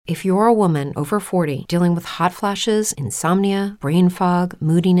If you're a woman over 40 dealing with hot flashes, insomnia, brain fog,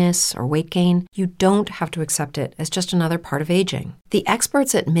 moodiness, or weight gain, you don't have to accept it as just another part of aging. The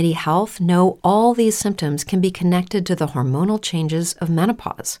experts at MIDI Health know all these symptoms can be connected to the hormonal changes of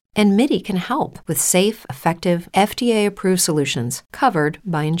menopause. And MIDI can help with safe, effective, FDA-approved solutions covered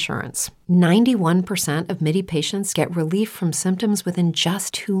by insurance. 91% of MIDI patients get relief from symptoms within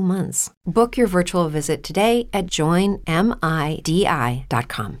just 2 months. Book your virtual visit today at joinmidi.com.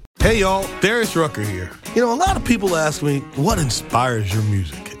 Hey y'all, Darius Rucker here. You know, a lot of people ask me, what inspires your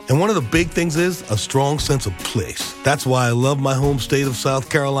music? And one of the big things is a strong sense of place. That's why I love my home state of South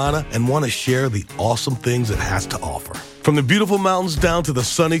Carolina and want to share the awesome things it has to offer. From the beautiful mountains down to the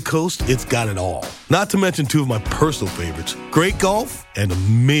sunny coast, it's got it all. Not to mention two of my personal favorites, great golf and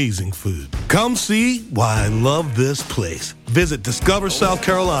amazing food. Come see why I love this place. Visit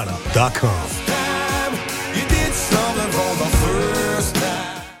discoversouthcarolina.com.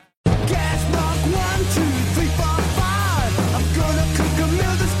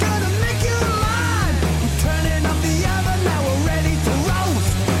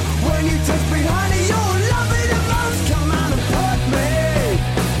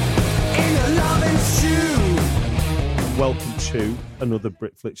 Welcome to another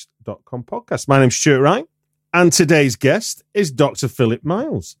Britflix.com podcast. My name's Stuart Wright, and today's guest is Dr. Philip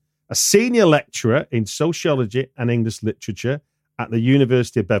Miles, a senior lecturer in sociology and English literature at the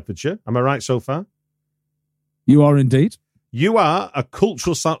University of Bedfordshire. Am I right so far? You are indeed. You are a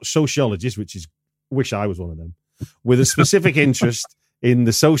cultural sociologist, wish I was one of them, with a specific interest in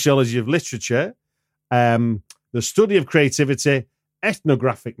the sociology of literature, the study of creativity,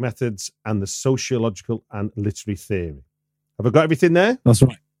 ethnographic methods, and the sociological and literary theory. Have I got everything there? That's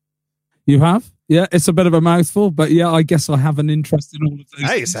right. You have? Yeah, it's a bit of a mouthful, but yeah, I guess I have an interest in all of those.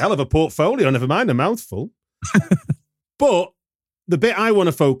 Hey, it's a hell of a portfolio, never mind a mouthful. But the bit I want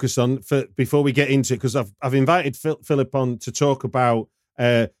to focus on before we get into it, because I've invited Philip on to talk about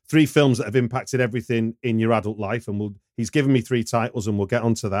 3 films that have impacted everything in your adult life, and he's given me 3 titles, and we'll get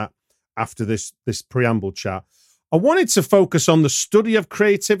onto that after this preamble chat. I wanted to focus on the study of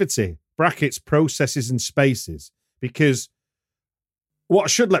creativity, brackets, processes and spaces, because what I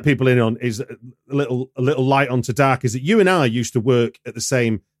should let people in on is a little light onto dark, is that you and I used to work at the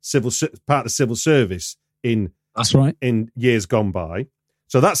same part of the civil service That's right. in years gone by.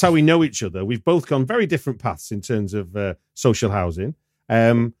 So that's how we know each other. We've both gone very different paths in terms of social housing.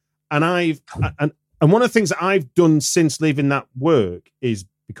 And one of the things that I've done since leaving that work is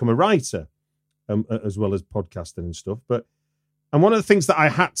become a writer. As well as podcasting and stuff. And one of the things that I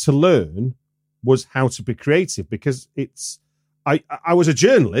had to learn was how to be creative, because I was a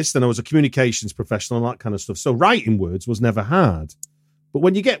journalist and I was a communications professional and that kind of stuff. So writing words was never hard. But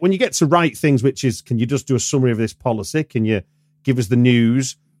when you get to write things, which is, can you just do a summary of this policy? Can you give us the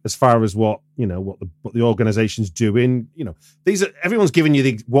news as far as what the organization's doing? Everyone's giving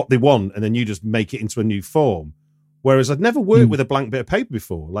you what they want, and then you just make it into a new form. Whereas I'd never worked with a blank bit of paper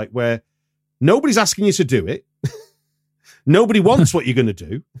before, like where nobody's asking you to do it. Nobody wants what you're going to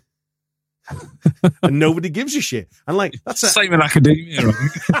do. And nobody gives a shit. And that's same in academia.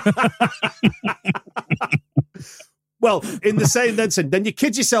 Well, in the same then you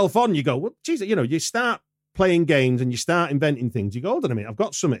kid yourself on. You go, well, geez, you start playing games and you start inventing things. You go, hold on a minute, I've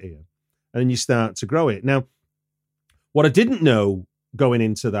got something here. And then you start to grow it. Now, what I didn't know going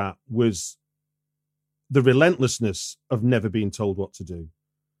into that was the relentlessness of never being told what to do.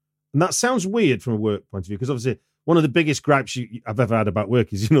 And that sounds weird from a work point of view, because obviously one of the biggest gripes I've ever had about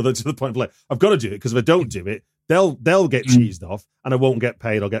work is, to the point of I've got to do it, because if I don't do it, they'll get cheesed off and I won't get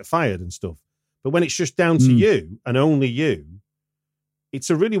paid, I'll get fired and stuff. But when it's just down to you and only you, it's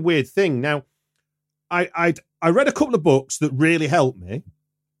a really weird thing. Now, I read a couple of books that really helped me.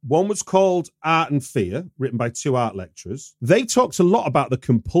 One was called Art and Fear, written by 2 art lecturers. They talked a lot about the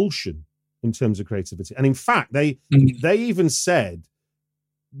compulsion in terms of creativity. And in fact, they even said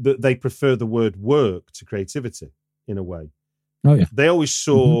that they prefer the word work to creativity in a way. Oh, yeah. They always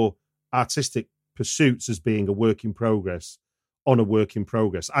saw artistic pursuits as being a work in progress on a work in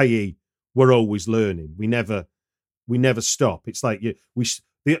progress, i.e. we're always learning. We never stop. It's like the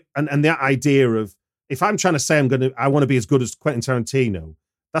idea of, if I'm trying to say I want to be as good as Quentin Tarantino,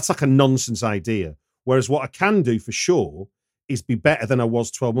 that's like a nonsense idea. Whereas what I can do for sure is be better than I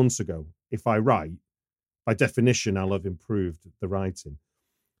was 12 months ago. If I write, by definition, I'll have improved the writing.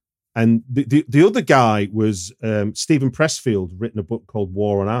 And the other guy was Stephen Pressfield, written a book called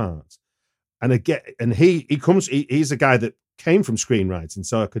War on Art. And he's a guy that came from screenwriting,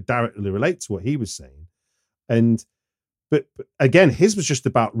 so I could directly relate to what he was saying. And But again, his was just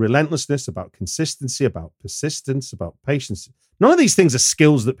about relentlessness, about consistency, about persistence, about patience. None of these things are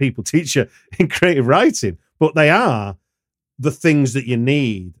skills that people teach you in creative writing, but they are the things that you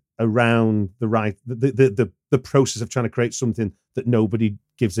need around the process of trying to create something that nobody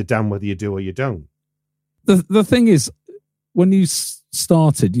gives a damn whether you do or you don't. The thing is, when you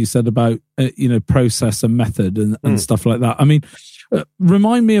started, you said about process and method and stuff like that. I mean,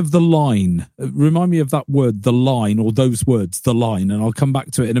 remind me of the line. Remind me of that word, the line, or those words, the line, and I'll come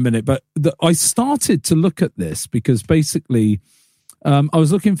back to it in a minute. But I started to look at this because basically, I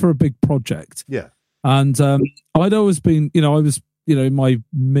was looking for a big project. Yeah, and I'd always been, I was, in my early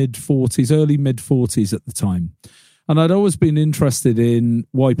mid 40s at the time, and I'd always been interested in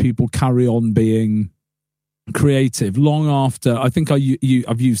why people carry on being creative long after. I think I've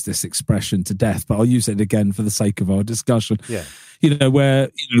used this expression to death, but I'll use it again for the sake of our discussion. Yeah. Where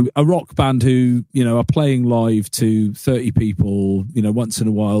a rock band who are playing live to 30 people, once in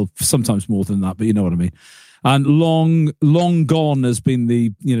a while, sometimes more than that, but you know what I mean. And long gone has been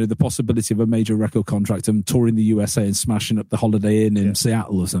the possibility of a major record contract and touring the USA and smashing up the Holiday Inn in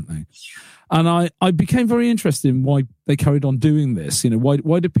Seattle or something. And I became very interested in why they carried on doing this.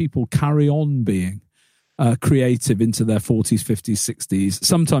 Why do people carry on being creative into their 40s, 50s, 60s,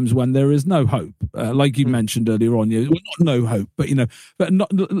 sometimes when there is no hope, like you mentioned earlier on, not no hope, but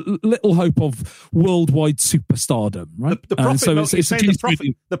not little hope of worldwide superstardom, right?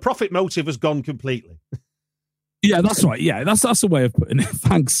 The profit motive has gone completely. Yeah, that's right. Yeah, that's a way of putting it.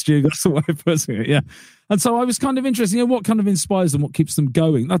 Thanks, Stu. That's the way of putting it. Yeah. And so I was kind of interested, what kind of inspires them, what keeps them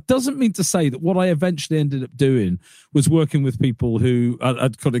going. That doesn't mean to say that what I eventually ended up doing was working with people who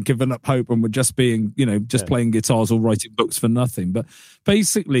had kind of given up hope and were just being, playing guitars or writing books for nothing. But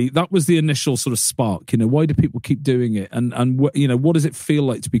basically, that was the initial sort of spark. Why do people keep doing it? And what does it feel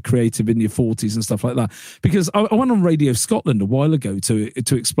like to be creative in your 40s and stuff like that? Because I went on Radio Scotland a while ago to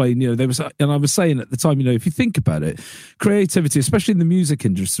explain, there was, and I was saying at the time, if you think about it, creativity, especially in the music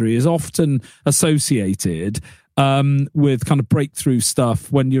industry, is often associated with kind of breakthrough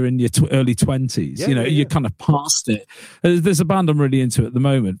stuff when you're in your early 20s. You're kind of past it. There's a band I'm really into at the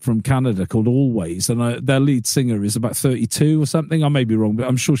moment from Canada called Always, and their lead singer is about 32 or something. I may be wrong, but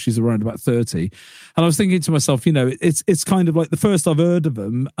I'm sure she's around about 30. And I was thinking to myself, it's kind of like the first I've heard of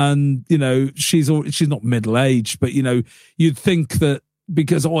them, and she's not middle-aged, but you'd think that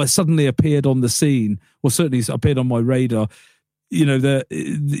because I suddenly appeared on the scene, or certainly appeared on my radar, she's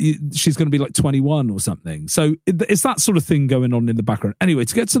going to be like 21 or something. So it's that sort of thing going on in the background. Anyway,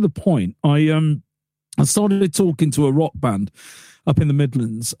 to get to the point, I started talking to a rock band up in the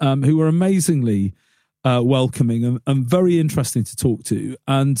Midlands who were amazingly welcoming and very interesting to talk to.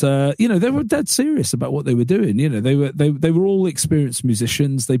 And they were dead serious about what they were doing. They were all experienced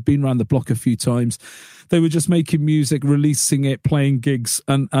musicians. They'd been around the block a few times. They were just making music, releasing it, playing gigs,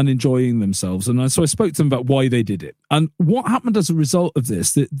 and enjoying themselves. And so I spoke to them about why they did it. And what happened as a result of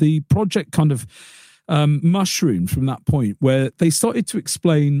this, the project kind of mushroomed from that point, where they started to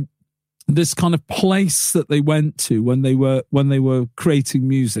explain this kind of place that they went to when they were creating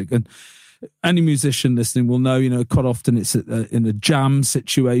music. And any musician listening will know, quite often it's in a jam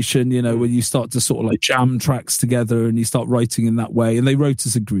situation, where you start to sort of like jam tracks together and you start writing in that way. And they wrote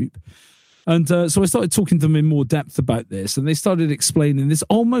as a group. And so I started talking to them in more depth about this, and they started explaining this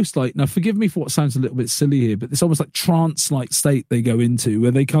almost like, now forgive me for what sounds a little bit silly here, but this almost like trance-like state they go into, where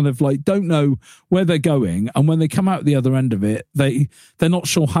they kind of like don't know where they're going, and when they come out the other end of it, they're not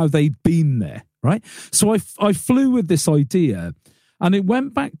sure how they'd been there, right? So I flew with this idea, and it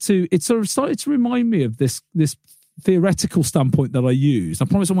went back to, it sort of started to remind me of this theoretical standpoint that I used. I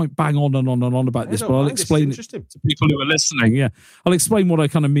promise I won't bang on and on and on about this, but I'll explain it to people who are listening. Yeah, I'll explain what I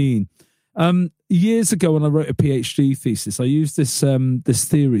kind of mean. Years ago, when I wrote a PhD thesis, I used this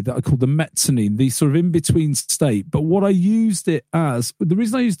theory that I called the mezzanine, the sort of in-between state. But what I used it as, the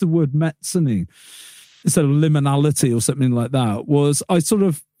reason I used the word mezzanine instead of liminality or something like that, was I sort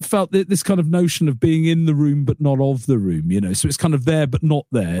of felt that this kind of notion of being in the room but not of the room, so it's kind of there but not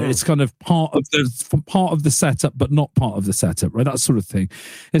there. It's kind of part of the setup but not part of the setup, right? That sort of thing,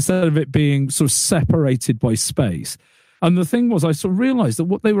 instead of it being sort of separated by space. And the thing was, I sort of realized that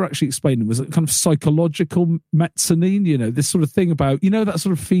what they were actually explaining was a kind of psychological mezzanine, this sort of thing about, that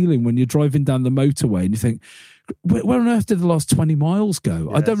sort of feeling when you're driving down the motorway and you think, where on earth did the last 20 miles go?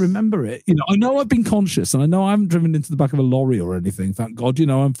 Yes. I don't remember it. I know I've been conscious, and I know I haven't driven into the back of a lorry or anything, thank God.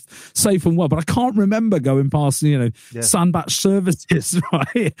 I'm safe and well, but I can't remember going past, Sandbach services,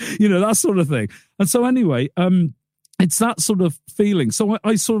 right? That sort of thing. And so anyway, it's that sort of feeling. So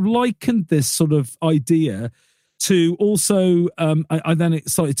I sort of likened this sort of idea to also, I then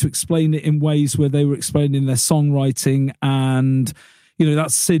started to explain it in ways where they were explaining their songwriting and, you know,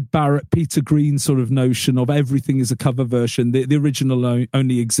 that Syd Barrett, Peter Green sort of notion of everything is a cover version. The original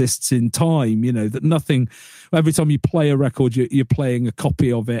only exists in time, you know, that nothing, every time you play a record, you're playing a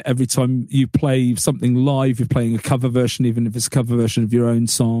copy of it. Every time you play something live, you're playing a cover version, even if it's a cover version of your own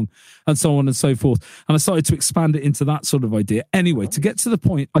song, and so on and so forth. And I started to expand it into that sort of idea. Anyway, to get to the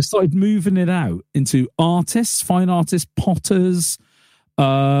point, I started moving it out into artists, fine artists, potters,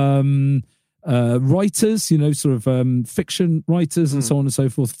 writers, you know, sort of fiction writers and so on and so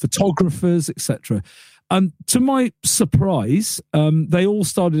forth, photographers, etc. And to my surprise, they all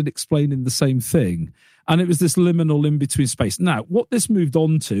started explaining the same thing. And it was this liminal in-between space. Now, what this moved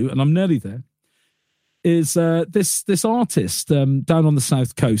on to, and I'm nearly there, is this artist down on the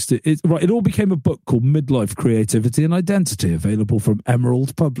South Coast. It all became a book called Midlife, Creativity and Identity, available from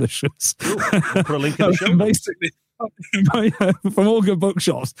Emerald Publishers. Ooh, we'll put a link in the show. Basically, from all good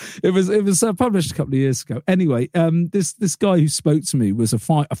bookshops. It was published a couple of years ago. Anyway, this guy who spoke to me was a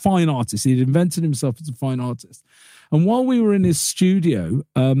fine artist. He'd invented himself as a fine artist. And while we were in his studio,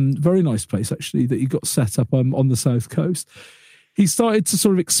 very nice place actually that he got set up on the South Coast, he started to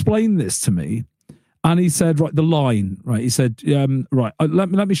sort of explain this to me. And he said, right, the line, right? He said, right,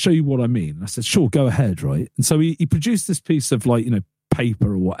 let me show you what I mean. I said, sure, go ahead, right? And so he produced this piece of, like, you know,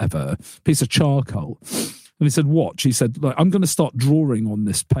 paper or whatever, piece of charcoal. And he said, watch. He said, like, I'm going to start drawing on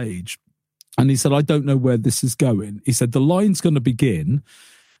this page. And he said, I don't know where this is going. He said, the line's going to begin.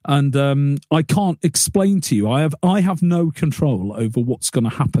 And I can't explain to you. I have no control over what's going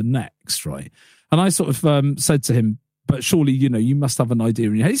to happen next, right? And I sort of said to him, but surely, you know, you must have an idea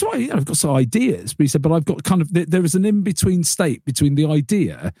in your head. He's right, yeah, I've got some ideas. But he said, but I've got kind of, there is an in-between state between the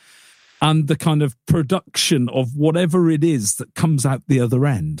idea and the kind of production of whatever it is that comes out the other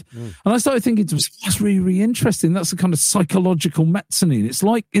end. And I started thinking to myself, that's really, really interesting. That's a kind of psychological mezzanine. It's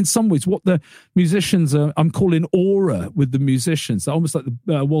like, in some ways, what the musicians are, I'm calling aura with the musicians. They're almost like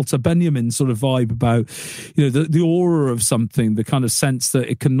the Walter Benjamin sort of vibe about, you know, the aura of something, the kind of sense that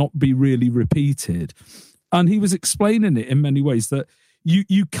it cannot be really repeated. And he was explaining it in many ways that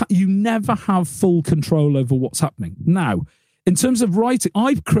you never have full control over what's happening. Now, in terms of writing,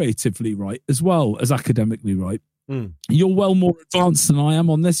 I creatively write as well as academically write. You're well more advanced than I am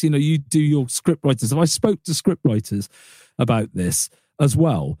on this. You know, you do your script writers. I spoke to script writers about this as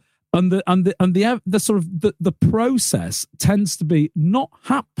well. And the sort of the process tends to be not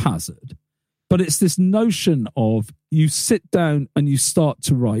haphazard, but it's this notion of you sit down and you start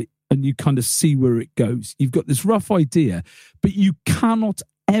to write and you kind of see where it goes. You've got this rough idea, but you cannot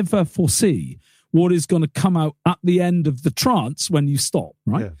ever foresee what is going to come out at the end of the trance when you stop,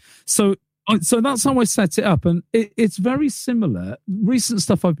 right? Yeah. So that's how I set it up. And it's very similar. Recent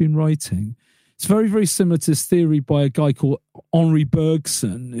stuff I've been writing, it's very, very similar to this theory by a guy called Henri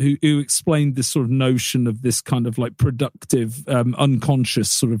Bergson, who explained this sort of notion of this kind of like productive,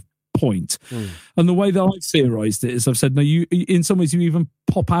 unconscious sort of point. And the way that I've theorized it is I've said, no, you, in some ways you even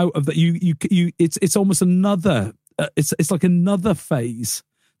pop out of that. It's almost another, it's like another phase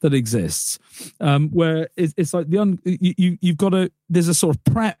that exists, where it's like you've got there's a sort of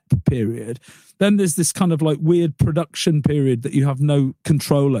prep period, then there's this kind of like weird production period that you have no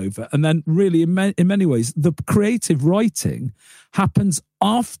control over, and then really in many ways the creative writing happens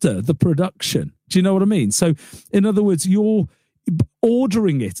after the production. Do you know what I mean? So in other words, you're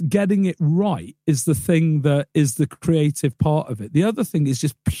ordering it, getting it right is the thing that is the creative part of it. The other thing is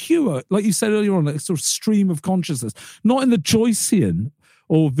just pure, like you said earlier on, like a sort of stream of consciousness, not in the Joycean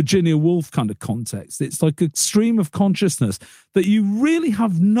or Virginia Woolf kind of context. It's like a stream of consciousness that you really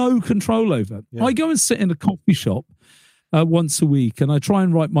have no control over. Yeah. I go and sit in a coffee shop once a week and I try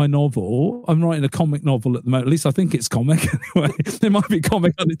and write my novel. I'm writing a comic novel at the moment. At least I think it's comic anyway. It might be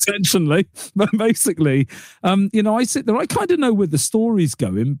comic unintentionally. But basically, I sit there. I kind of know where the story's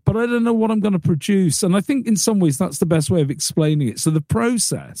going, but I don't know what I'm going to produce. And I think in some ways that's the best way of explaining it. So the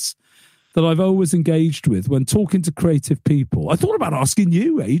process that I've always engaged with when talking to creative people. I thought about asking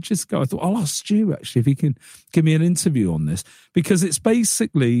you ages ago. I thought, I'll ask you actually if you can give me an interview on this, because it's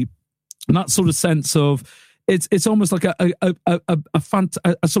basically that sort of sense of it's almost like a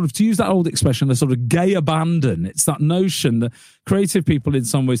sort of, to use that old expression, a sort of gay abandon. It's that notion that creative people in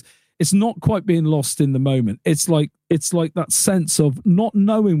some ways, it's not quite being lost in the moment. It's like that sense of not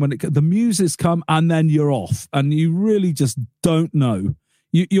knowing when the muses come and then you're off and you really just don't know.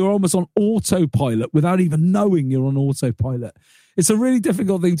 You're almost on autopilot without even knowing you're on autopilot. It's a really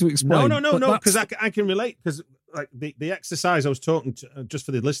difficult thing to explain. No, because I can relate. Because like the exercise I was talking to, just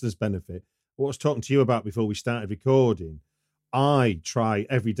for the listeners' benefit, what I was talking to you about before we started recording I try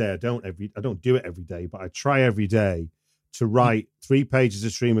every day. I don't do it every day, but I try every day to write 3 pages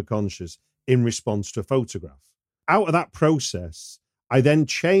of stream of conscious in response to a photograph. Out of that process, I then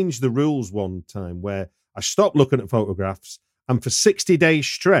changed the rules one time where I stopped looking at photographs, and for 60 days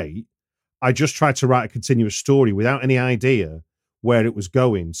straight, I just tried to write a continuous story without any idea where it was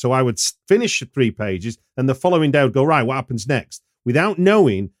going. So I would finish 3 pages, and the following day I would go, right, what happens next? Without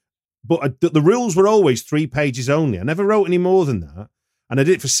knowing, but the rules were always 3 pages only. I never wrote any more than that. And I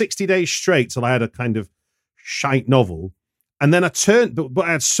did it for 60 days straight till I had a kind of shite novel. And then I turned, but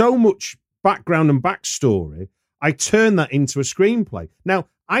I had so much background and backstory, I turned that into a screenplay. Now,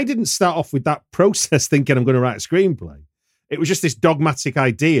 I didn't start off with that process thinking I'm going to write a screenplay. It was just this dogmatic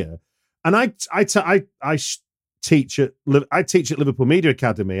idea. And I teach at Liverpool Media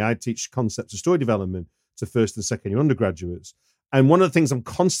Academy. I teach concepts of story development to first and second year undergraduates. And one of the things I'm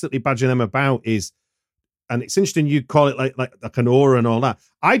constantly badgering them about is, and it's interesting you call it like an aura and all that.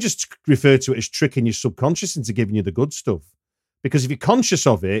 I just refer to it as tricking your subconscious into giving you the good stuff. Because if you're conscious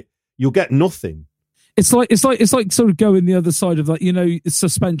of it, you'll get nothing. It's like sort of going the other side of that,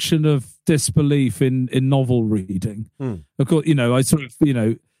 suspension of disbelief in novel reading. Of course, I sort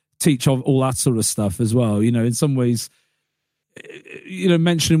of, teach all that sort of stuff as well. In some ways,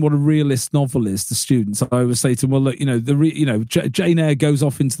 mentioning what a realist novel is to students, I always say to them, well, look, Jane Eyre goes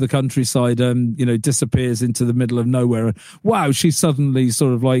off into the countryside and, disappears into the middle of nowhere. And wow, she suddenly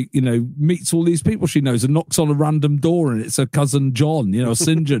sort of meets all these people she knows and knocks on a random door and it's her cousin John,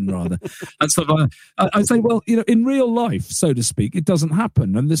 St. John rather. And stuff like that. I say, well, in real life, so to speak, it doesn't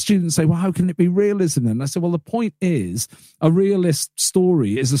happen. And the students say, well, how can it be realism then? And I say, well, the point is a realist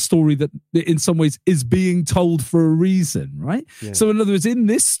story is a story that in some ways is being told for a reason, right? Yeah. So in other words, in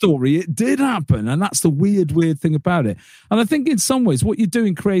this story, it did happen, and that's the weird thing about it. And I think in some ways, what you're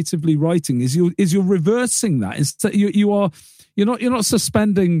doing creatively writing is you're reversing that. Instead, you're not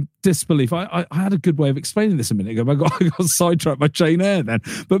suspending disbelief. I had a good way of explaining this a minute ago, but I got sidetracked by Jane Eyre then.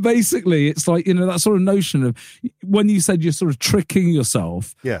 But basically, it's like that sort of notion of when you said you're sort of tricking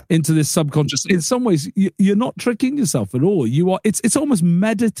yourself into this subconscious. In some ways, you're not tricking yourself at all. You are. It's almost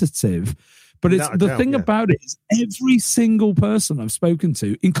meditative. But it's the thing about it is every single person I've spoken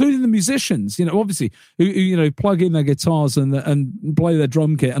to, including the musicians, obviously who plug in their guitars and play their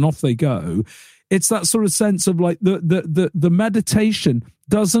drum kit and off they go. It's that sort of sense of like the meditation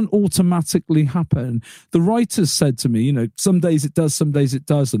doesn't automatically happen. The writers said to me, some days it does, some days it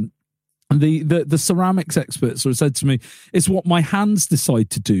doesn't. And the ceramics experts sort of said to me, it's what my hands decide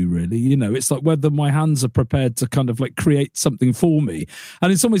to do, really. It's like whether my hands are prepared to kind of like create something for me.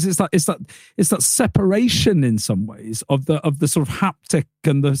 And in some ways, it's that separation in some ways of the sort of haptic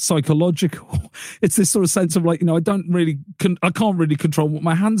and the psychological. It's this sort of sense of like, I can't really control what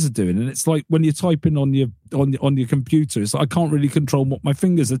my hands are doing. And it's like when you're typing on your computer, it's like, I can't really control what my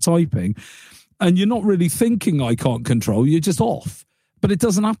fingers are typing. And you're not really thinking I can't control, you're just off. But it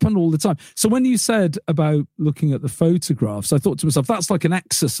doesn't happen all the time. So when you said about looking at the photographs, I thought to myself, that's like an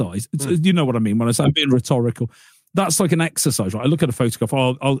exercise. You know what I mean when I say I'm being rhetorical. That's like an exercise, right? I look at a photograph,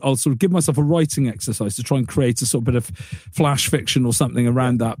 I'll sort of give myself a writing exercise to try and create a sort of bit of flash fiction or something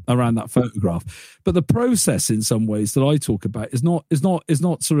around that photograph. But the process, in some ways, that I talk about is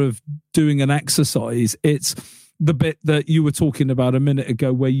not sort of doing an exercise. It's the bit that you were talking about a minute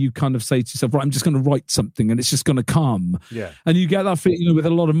ago where you kind of say to yourself, right, I'm just going to write something and it's just going to come. Yeah. And you get that feeling, with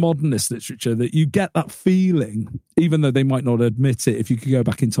a lot of modernist literature, that you get that feeling, even though they might not admit it. If you could go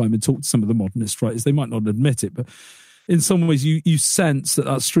back in time and talk to some of the modernist writers, they might not admit it, but in some ways you sense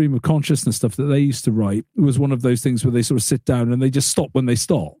that stream of consciousness stuff that they used to write was one of those things where they sort of sit down and they just stop when they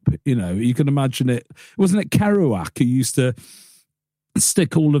stop. You can imagine it. Wasn't it Kerouac who used to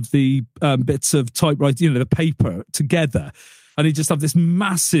stick all of the bits of typewriting, the paper together, and he just have this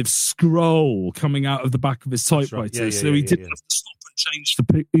massive scroll coming out of the back of his typewriter. He didn't have to stop and change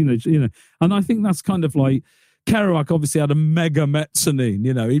the, And I think that's kind of like Kerouac obviously had a mega mezzanine.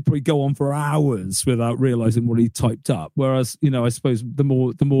 He'd probably go on for hours without realizing what he typed up. Whereas, I suppose the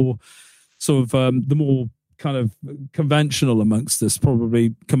more sort of the more kind of conventional amongst us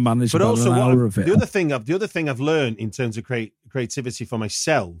probably can manage about an hour of it. The other thing I've learned in terms of creativity for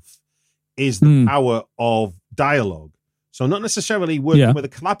myself is the power of dialogue. So not necessarily working with a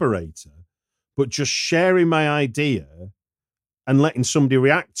collaborator, but just sharing my idea and letting somebody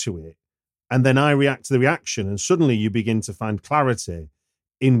react to it. And then I react to the reaction, and suddenly you begin to find clarity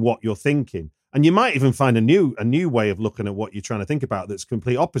in what you're thinking. And you might even find a new way of looking at what you're trying to think about that's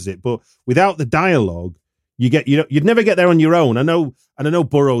complete opposite. But without the dialogue, you'd never get there on your own. I know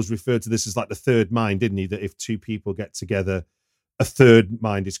Burroughs referred to this as like the third mind, didn't he? That if two people get together, a third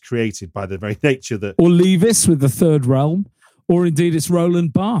mind is created by the very nature that... Or Leavis with the third realm. Or indeed, it's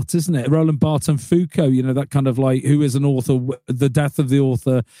Roland Barthes, isn't it? Roland Barthes and Foucault, that kind of like, who is an author, the death of the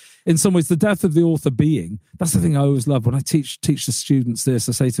author. In some ways, the death of the author being, that's the thing I always love when I teach the students this.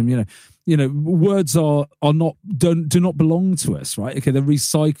 I say to them, words do not belong to us, right? Okay, they're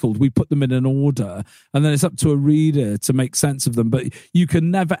recycled. We put them in an order, and then it's up to a reader to make sense of them. But you can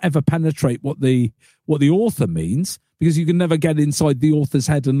never ever penetrate what the author means, because you can never get inside the author's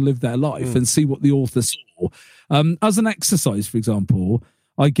head and live their life and see what the author saw. As an exercise, for example,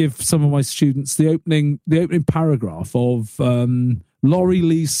 I give some of my students the opening paragraph of Laurie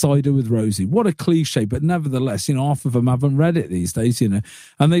Lee's Cider with Rosie. What a cliche, but nevertheless, half of them haven't read it these days,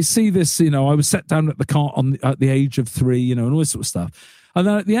 and they see this, I was set down at the cart at the age of 3, and all this sort of stuff. And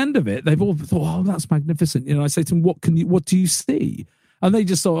then at the end of it, they've all thought, oh, that's magnificent. I say to them, what do you see? And they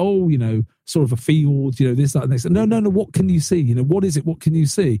just thought, sort of a field, this, that, and they said, no, what can you see? What is it? What can you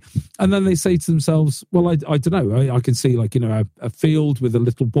see? And then they say to themselves, well, I don't know. I can see a field with a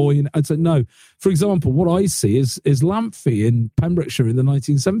little boy. And I'd say, no. For example, what I see is Lampfey in Pembrokeshire in the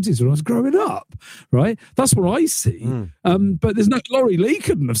 1970s when I was growing up, right? That's what I see. But there's Laurie Lee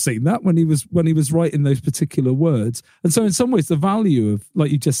couldn't have seen that when he was writing those particular words. And so in some ways, the value of, like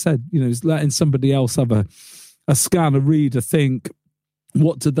you just said, is letting somebody else have a scan, a read, a think,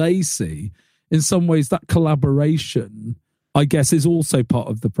 what do they see? In some ways, that collaboration, I guess, is also part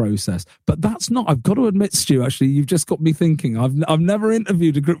of the process. But that's not, I've got to admit, Stu, actually, you've just got me thinking. I've never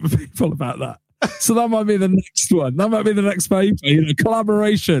interviewed a group of people about that. So that might be the next one. That might be the next paper,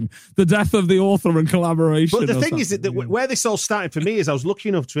 collaboration, the death of the author and collaboration. But the thing is that where this all started for me is I was lucky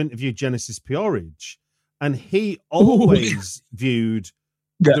enough to interview Genesis Peorage, and he always viewed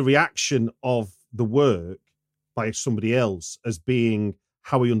the reaction of the work by somebody else as being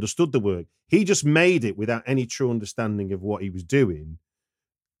how he understood the work. He just made it without any true understanding of what he was doing.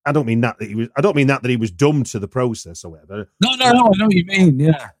 I don't mean that he was dumb to the process or whatever. No, I know what you mean.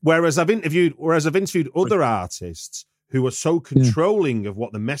 Yeah. Whereas I've interviewed other artists who are so controlling of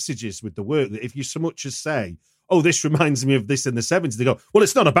what the message is with the work that if you so much as say, "Oh, this reminds me of this in the 70s," they go, "Well,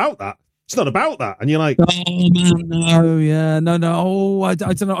 it's not about that. It's not about that." And you're like, "Oh man, no, yeah, no. Oh, I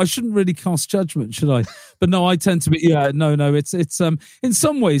don't know. I shouldn't really cast judgment, should I?" But no, I tend to be, no. It's in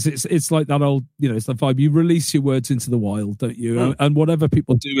some ways it's like that old, it's the vibe. You release your words into the wild, don't you? And whatever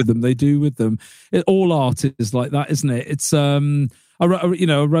people do with them, they do with them. All art is like that, isn't it? It's I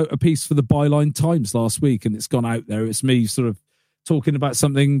wrote a piece for the Byline Times last week, and it's gone out there. It's me sort of talking about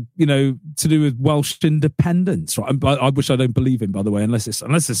something, to do with Welsh independence, right? I which I don't believe in, by the way, unless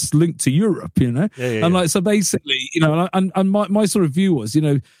it's linked to Europe, And like, so basically, and my sort of view was,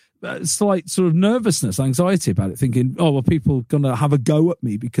 slight sort of nervousness, anxiety about it, thinking, oh, well, people are going to have a go at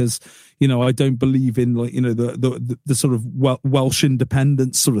me because, I don't believe in the sort of Welsh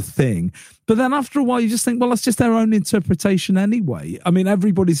independence sort of thing. But then after a while, you just think, well, that's just their own interpretation anyway. I mean,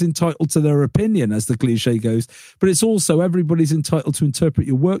 everybody's entitled to their opinion, as the cliche goes, but it's also everybody's entitled to interpret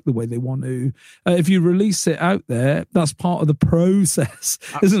your work the way they want to. If you release it out there, that's part of the process,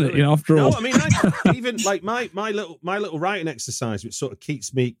 isn't it? After all. No, I mean, even like my little writing exercise, which sort of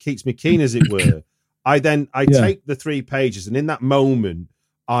keeps me keen, as it were. I take the 3 pages, and in that moment,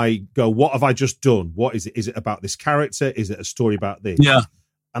 I go, what have I just done? What is it? Is it about this character? Is it a story about this? Yeah.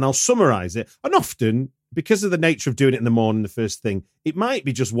 And I'll summarize it. And often, because of the nature of doing it in the morning, the first thing, it might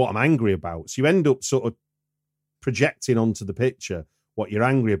be just what I'm angry about. So you end up sort of projecting onto the picture what you're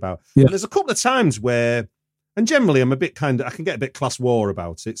angry about. Yeah. And there's a couple of times where, and generally I'm a bit I can get a bit class war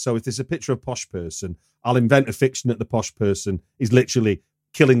about it. So if there's a picture of a posh person, I'll invent a fiction that the posh person is literally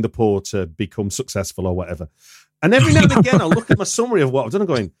killing the poor to become successful or whatever. And every now and again, I'll look at my summary of what I've done and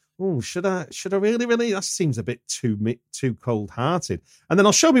going, oh, should I really? That seems a bit too cold-hearted. And then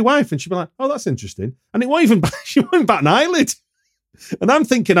I'll show my wife and she'll be like, oh, that's interesting. And she won't bat an eyelid. And I'm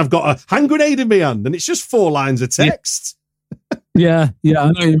thinking I've got a hand grenade in my hand and it's just 4 lines of text. Yeah, I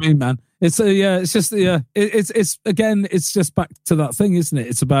know what you mean, man. It's it's just it's just back to that thing, isn't it?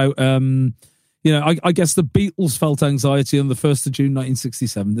 It's about I guess the Beatles felt anxiety on the 1st of June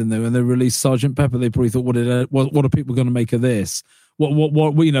 1967, didn't they? When they released Sgt. Pepper, they probably thought, what are people going to make of this? What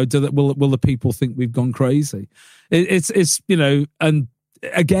will the people think we've gone crazy? It's and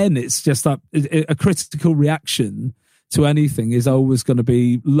again, it's just that a critical reaction to anything is always going to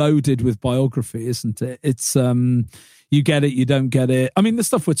be loaded with biography, isn't it? It's you get it, you don't get it. I mean, the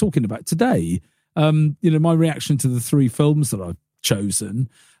stuff we're talking about today, my reaction to the 3 films that I've chosen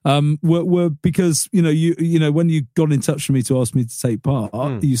were because you when you got in touch with me to ask me to take part,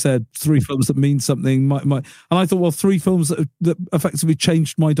 you said 3 films that mean something. And I thought, well, 3 films that effectively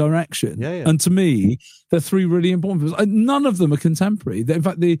changed my direction. Yeah. And to me, they're 3 really important films. None of them are contemporary. In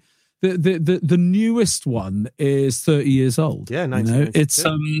fact, the the newest one is 30 years old. Yeah,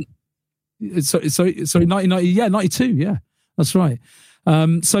 1992. It's 1990. Yeah, 92. Yeah, that's right.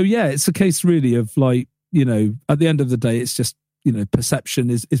 So yeah, it's a case really of like, you know, at the end of the day, it's just, you know, perception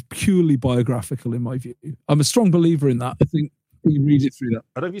is purely biographical in my view. I'm a strong believer in that. I think you read it through that.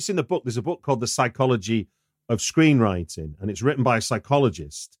 I don't know if you've seen the book. There's a book called The Psychology of Screenwriting, and it's written by a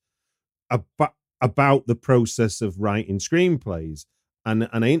psychologist about the process of writing screenplays. And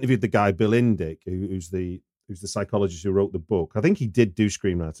I interviewed the guy, Bill Indick, who's the psychologist who wrote the book. I think he did do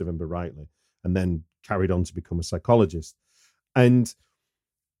screenwriting, if I remember rightly, and then carried on to become a psychologist. And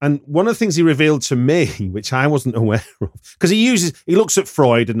one of the things he revealed to me, which I wasn't aware of, because he looks at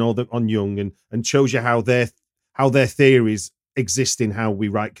Freud and all on Jung and shows you how their theories exist in how we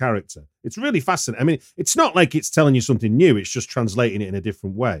write character. It's really fascinating. I mean, it's not like it's telling you something new. It's just translating it in a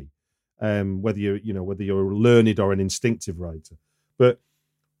different way. Whether you're learned or an instinctive writer. But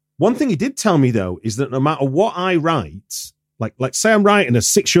one thing he did tell me though is that no matter what I write, like say I'm writing a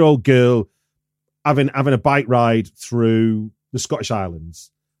 6-year-old girl having a bike ride through the Scottish Islands,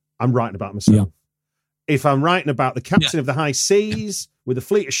 I'm writing about myself. Yeah. If I'm writing about the captain of the high seas with a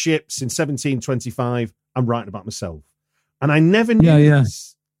fleet of ships in 1725, I'm writing about myself. And I never knew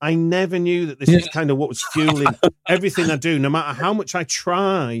this. I never knew that this is kind of what was fueling everything I do. No matter how much I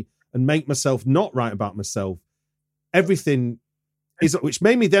try and make myself not write about myself, everything is, which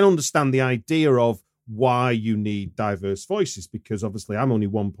made me then understand the idea of why you need diverse voices, because obviously I'm only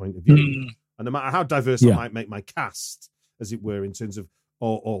one point of view. And no matter how diverse I might make my cast, as it were, in terms of,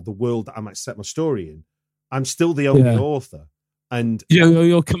 or the world that I might set my story in, I'm still the only author. And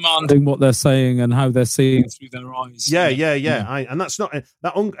you're commanding what they're saying and how they're seeing through their eyes. And that's not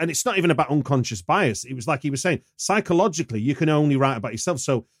and it's not even about unconscious bias. It was like he was saying, psychologically, you can only write about yourself.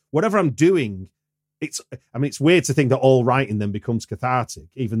 So whatever I'm doing, it's weird to think that all writing then becomes cathartic,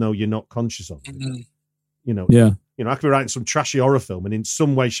 even though you're not conscious of it. Mm-hmm. I could be writing some trashy horror film, and in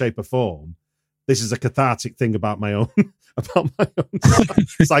some way, shape, or form, this is a cathartic thing about my own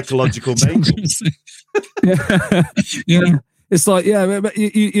psychological makeup. Yeah. It's like, but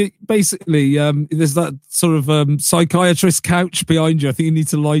you basically, there's that sort of psychiatrist couch behind you. I think you need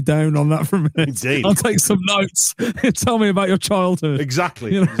to lie down on that for a minute. Indeed. I'll take some notes. Tell me about your childhood.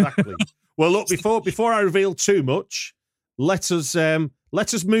 Exactly. Well, look, before I reveal too much, let us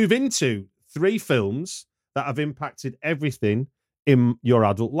move into 3 films that have impacted everything in your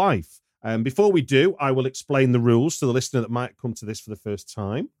adult life. Before we do, I will explain the rules to the listener that might come to this for the first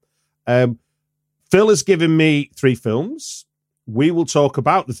time. Phil has given me 3 films. We will talk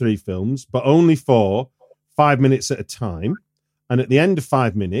about the 3 films, but only for 5 minutes at a time. And at the end of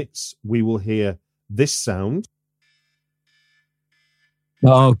 5 minutes, we will hear this sound.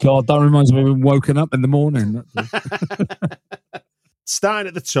 Oh, God, that reminds me of being woken up in the morning. Starting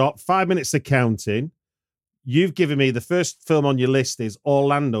at the top, 5 minutes of counting. You've given me the first film on your list is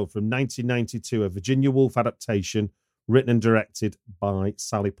Orlando from 1992, a Virginia Woolf adaptation written and directed by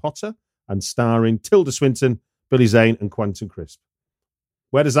Sally Potter and starring Tilda Swinton, Billy Zane, and Quentin Crisp.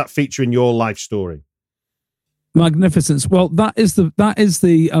 Where does that feature in your life story? Magnificence. Well, that is the,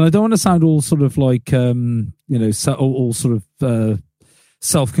 and I don't want to sound all sort of like, all sort of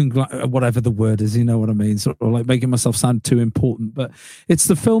whatever the word is, you know what I mean? Sort of like making myself sound too important, but it's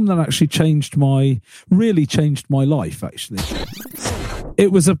the film that actually really changed my life, actually.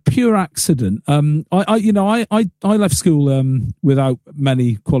 It was a pure accident. I left school without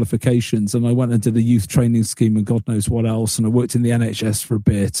many qualifications, and I went and did a youth training scheme and God knows what else. And I worked in the NHS for a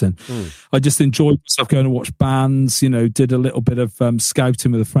bit, and I just enjoyed myself going to watch bands. Did a little bit of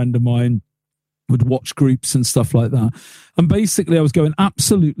scouting with a friend of mine. Would watch groups and stuff like that, and basically I was going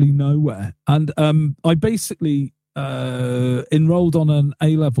absolutely nowhere. And I basically enrolled on an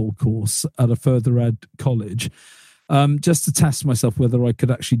A-level course at a further ed college. Just to test myself whether I could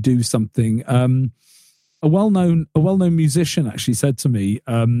actually do something. A well-known musician actually said to me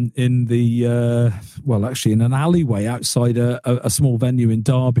in an alleyway outside a small venue in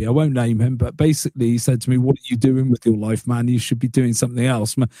Derby. I won't name him, but basically he said to me, "What are you doing with your life, man? You should be doing something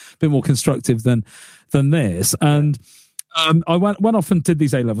else, a bit more constructive than this." And I went off and did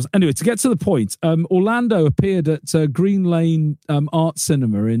these A-levels. Anyway, to get to the point, Orlando appeared at Green Lane Art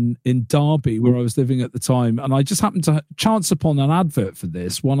Cinema in Derby, where I was living at the time. And I just happened to chance upon an advert for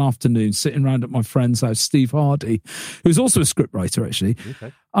this one afternoon, sitting around at my friend's house, Steve Hardy, who's also a scriptwriter, actually.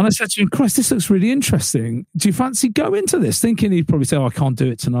 Okay. And I said to him, "Christ, this looks really interesting. Do you fancy go into this?" Thinking he'd probably say, "Oh, I can't do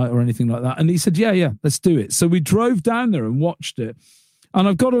it tonight," or anything like that. And he said, yeah, let's do it. So we drove down there and watched it. And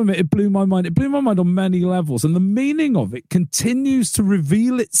I've got to admit, it blew my mind. It blew my mind on many levels. And the meaning of it continues to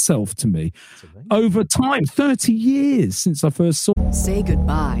reveal itself to me over time, 30 years since I first saw it. Say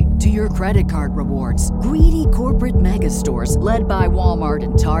goodbye to your credit card rewards. Greedy corporate mega stores, led by Walmart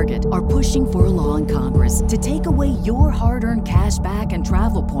and Target, are pushing for a law in Congress to take away your hard-earned cash back and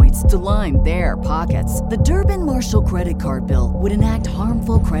travel points to line their pockets. The Durbin-Marshall credit card bill would enact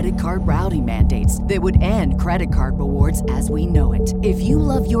harmful credit card routing mandates that would end credit card rewards as we know it. If you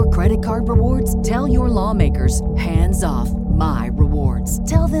love your credit card rewards, tell your lawmakers, hands off my rewards.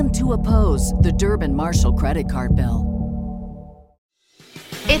 Tell them to oppose the Durbin-Marshall credit card bill.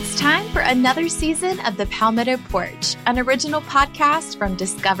 It's time for another season of the Palmetto Porch, an original podcast from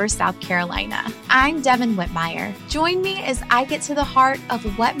Discover South Carolina. I'm Devin Whitmire. Join me as I get to the heart of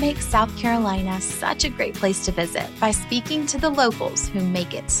what makes South Carolina such a great place to visit by speaking to the locals who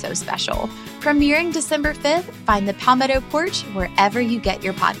make it so special. Premiering December 5th, find the Palmetto Porch wherever you get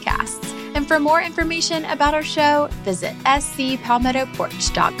your podcasts. And for more information about our show, visit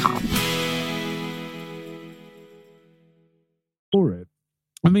scpalmettoporch.com. For it.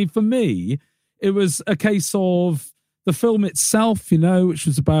 I mean, for me, it was a case of the film itself, which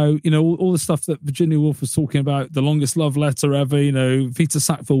was about, all the stuff that Virginia Woolf was talking about, the longest love letter ever, Vita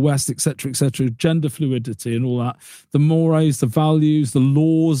Sackville West, etc., gender fluidity and all that, the mores, the values, the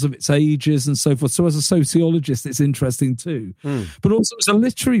laws of its ages and so forth. So as a sociologist, it's interesting too. But also as a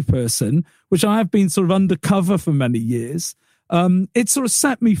literary person, which I have been sort of undercover for many years, it sort of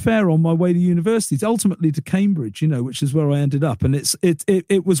set me fair on my way to university, ultimately to Cambridge, which is where I ended up. And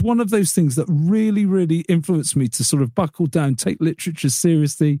it was one of those things that really, really influenced me to sort of buckle down, take literature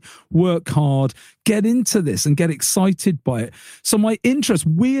seriously, work hard, get into this and get excited by it. So my interest,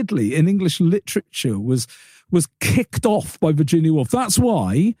 weirdly, in English literature was kicked off by Virginia Woolf. That's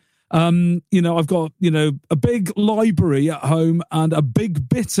why I've got, a big library at home, and a big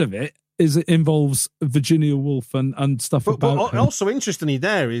bit of it involves Virginia Woolf and stuff about her. Also interestingly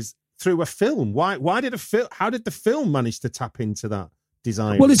there is through a film. How did the film manage to tap into that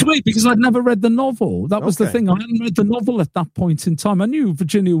desire? Well, it's weird because I'd never read the novel. That was the thing. I hadn't read the novel at that point in time. I knew who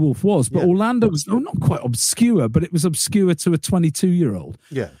Virginia Woolf was, but Orlando was not quite obscure, but it was obscure to a 22-year-old.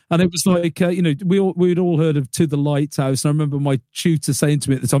 Yeah. And it was like, we'd all heard of To the Lighthouse. And I remember my tutor saying to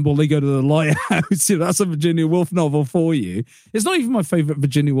me at the time, well, they go to the Lighthouse. That's a Virginia Woolf novel for you. It's not even my favourite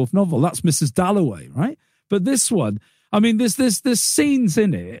Virginia Woolf novel. That's Mrs. Dalloway, right? But this one, I mean, there's scenes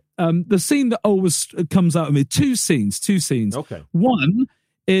in it. The scene that always comes out of me, two scenes. Okay. One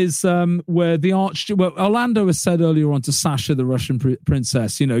is where Orlando has said earlier on to Sasha, the Russian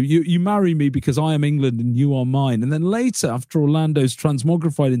princess, you marry me because I am England and you are mine. And then later, after Orlando's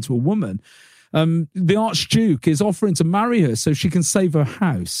transmogrified into a woman, the Archduke is offering to marry her so she can save her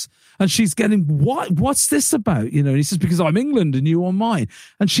house. And she's getting, what's this about? And he says, because I'm England and you are mine.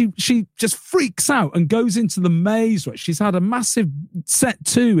 And she just freaks out and goes into the maze, right? She's had a massive set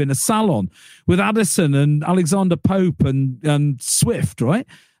two in a salon with Addison and Alexander Pope and Swift, right?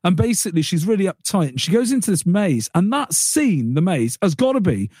 And basically she's really uptight and she goes into this maze, and that scene, the maze, has got to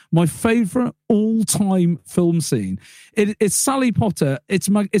be my favorite all-time film scene. It's Sally Potter. It's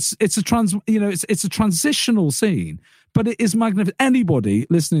a transitional scene. But it is magnificent. Anybody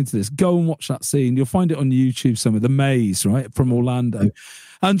listening to this, go and watch that scene. You'll find it on YouTube somewhere. The Maze, right, from Orlando.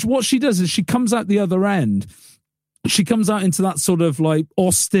 And what she does is she comes out the other end. She comes out into that sort of like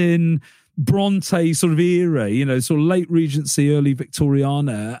Austen, Bronte sort of era, sort of late Regency, early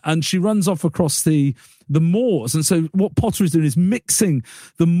Victoriana. And she runs off across the moors. And so what Potter is doing is mixing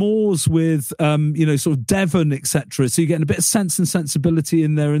the moors with, sort of Devon, etc. So you're getting a bit of Sense and Sensibility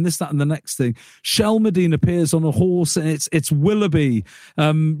in there, and this, that, and the next thing. Shelmardine appears on a horse, and it's Willoughby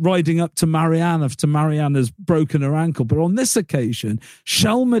riding up to Marianne after Marianne's broken her ankle. But on this occasion,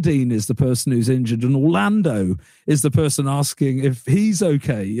 Shelmardine is the person who's injured, and Orlando is the person asking if he's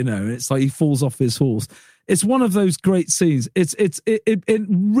okay. And it's like he falls off his horse. It's one of those great scenes. It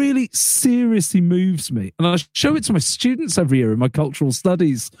really seriously moves me. And I show it to my students every year in my cultural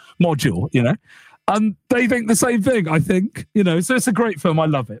studies module, and they think the same thing, I think, so it's a great film. I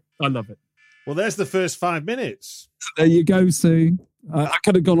love it. Well, there's the first 5 minutes. There you go, see. I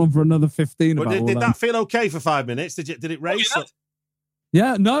could have gone on for another 15. But did that feel okay for 5 minutes? Did it race?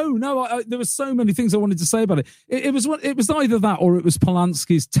 Yeah, no. There were so many things I wanted to say about it. It was either that or it was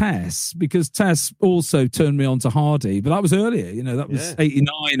Polanski's Tess, because Tess also turned me on to Hardy, but that was earlier. That was 89.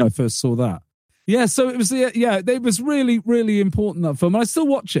 I first saw that. Yeah, so it was. It was really, really important, that film. And I still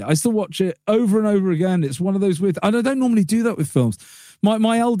watch it over and over again. It's one of those weird. And I don't normally do that with films.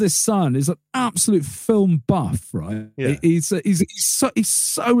 My eldest son is an absolute film buff, right? Yeah. He's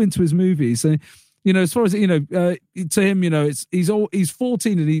so into his movies. And You know, as far as, you know, to him, you know, he's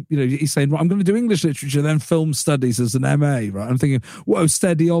 14 and he's saying, right, I'm going to do English literature, then film studies as an MA, right? I'm thinking, whoa,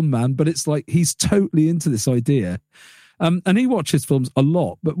 steady on, man. But it's like, he's totally into this idea. And he watches films a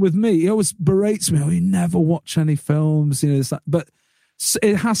lot. But with me, he always berates me. Oh, you never watch any films, you know, but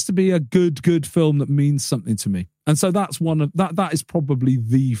it has to be a good film that means something to me. And so that's that is probably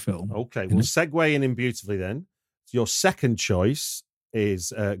the film. Okay, well, segueing in beautifully then. Your second choice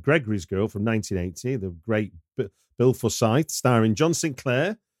is Gregory's Girl from 1980, the great Bill Forsyth, starring John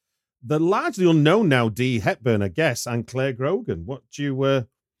Sinclair, the largely unknown now Dee Hepburn, I guess, and Claire Grogan.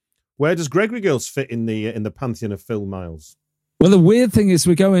 Where does Gregory Girls fit in the pantheon of film, Miles? Well, the weird thing is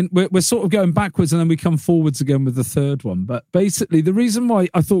we're sort of going backwards and then we come forwards again with the third one. But basically, the reason why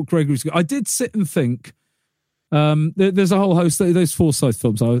I thought Gregory's Girl, I did sit and think. There's a whole host of those Forsyth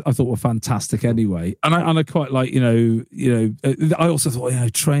films I thought were fantastic anyway, and I quite like, you know I also thought, you know,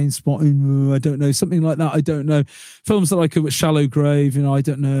 Train Spotting, I don't know, something like that, I don't know, films that I could with Shallow Grave, you know, I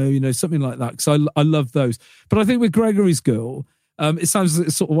don't know, you know, something like that, because I love those. But I think with Gregory's Girl, it sounds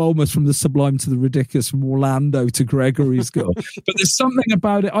sort of almost from the sublime to the ridiculous, from Orlando to Gregory's Girl. But there's something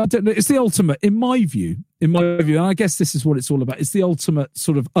about it, I don't know, it's the ultimate, in my view, and I guess this is what it's all about, it's the ultimate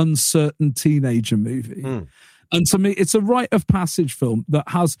sort of uncertain teenager movie. And to me, it's a rite of passage film that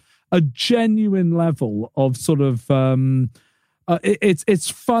has a genuine level of sort of it's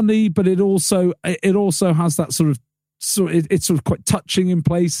funny, but it also has that it's sort of quite touching in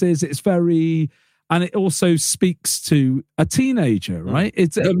places. It's very, and it also speaks to a teenager, right?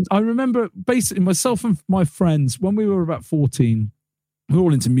 It's I remember basically myself and my friends when we were about 14. We were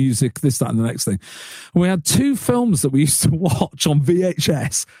all into music, this, that, and the next thing. And we had two films that we used to watch on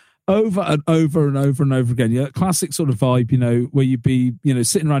VHS. Over and over and over and over again. Yeah, classic sort of vibe, you know, where you'd be, you know,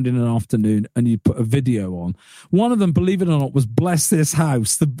 sitting around in an afternoon and you'd put a video on. One of them, believe it or not, was Bless This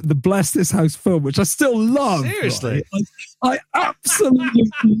House, the Bless This House film, which I still love. Seriously? Right? I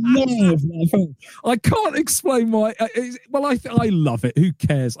absolutely love that film. I can't explain why. I love it. Who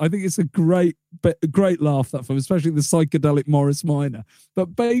cares? I think it's a great laugh, that film, especially the psychedelic Morris Minor.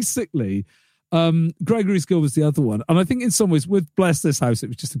 But basically, Gregory's Girl was the other one, and I think in some ways with Bless This House it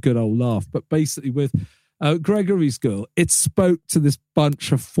was just a good old laugh, but basically with Gregory's Girl it spoke to this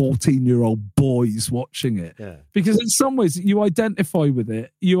bunch of 14-year-old boys watching it, because in some ways you identify with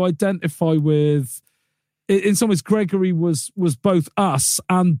it, in some ways Gregory was both us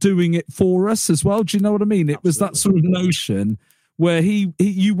and doing it for us as well. Do you know what I mean? It was that sort of notion where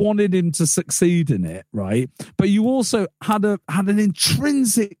you wanted him to succeed in it, right? But you also had an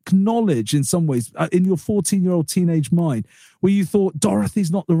intrinsic knowledge in some ways in your 14-year-old teenage mind where you thought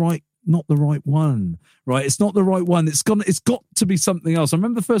Dorothy's not the right one, right? It's not the right one. It's got to be something else. I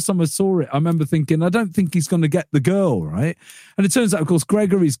remember the first time I saw it, I remember thinking, I don't think he's going to get the girl, right? And it turns out, of course,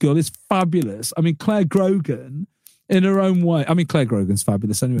 Gregory's Girl is fabulous. I mean, Claire Grogan, in her own way, I mean, Claire Grogan's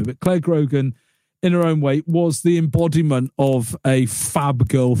fabulous anyway, but Claire Grogan, in her own way, was the embodiment of a fab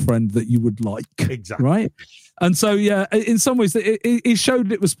girlfriend that you would like. Exactly. Right? And so, yeah, in some ways, he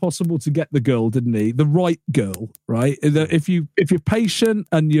showed it was possible to get the girl, didn't he? The right girl, right? If you're patient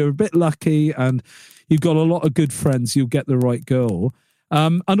and you're a bit lucky and you've got a lot of good friends, you'll get the right girl.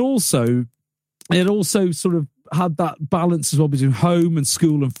 And also, it also sort of had that balance as well between home and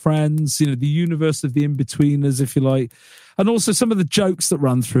school and friends, you know, the universe of the in-betweeners, if you like. And also some of the jokes that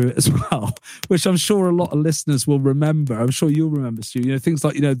run through it as well, which I'm sure a lot of listeners will remember. I'm sure you'll remember, Stu. You know, things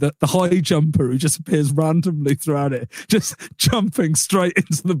like, you know, the high jumper who just appears randomly throughout it, just jumping straight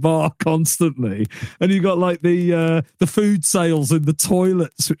into the bar constantly. And you got like the food sales in the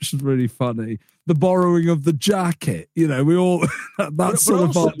toilets, which is really funny. The borrowing of the jacket, you know, we all but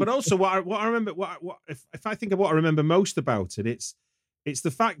also what I remember, if I think of what I remember most about it, it's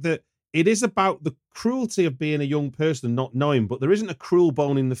the fact that it is about the cruelty of being a young person and not knowing, but there isn't a cruel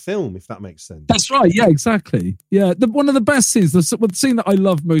bone in the film, if that makes sense. That's right. Yeah, exactly. Yeah, one of the best scenes, the scene that I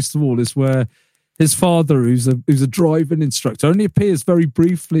love most of all is where his father, who's a driving instructor, only appears very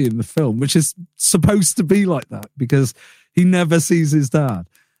briefly in the film, which is supposed to be like that because he never sees his dad.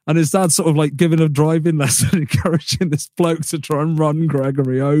 And his dad's sort of like giving a driving lesson, encouraging this bloke to try and run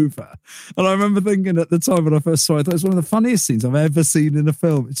Gregory over. And I remember thinking at the time when I first saw it, I thought it was one of the funniest scenes I've ever seen in a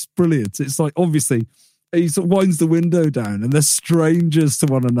film. It's brilliant. It's like, obviously, he sort of winds the window down and they're strangers to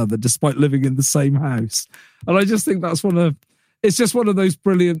one another despite living in the same house. And I just think it's just one of those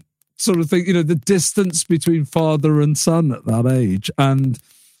brilliant sort of things, you know, the distance between father and son at that age. And,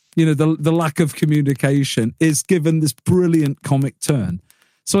 you know, the lack of communication is given this brilliant comic turn.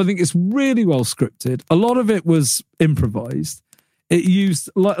 So I think it's really well scripted. A lot of it was improvised. it used,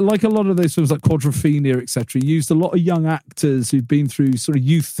 like a lot of those films like Quadrophenia, etc., used a lot of young actors who'd been through sort of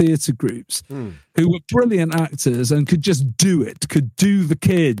youth theatre groups who were brilliant actors and could just do it, could do the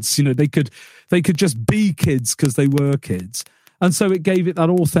kids. You know, they could just be kids because they were kids. And so it gave it that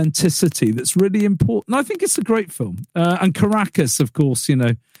authenticity that's really important. I think it's a great film. And Caracas, of course, you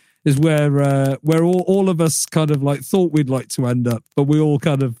know, is where all of us kind of like thought we'd like to end up, but we all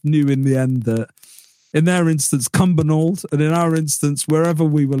kind of knew in the end that in their instance, Cumbernauld, and in our instance, wherever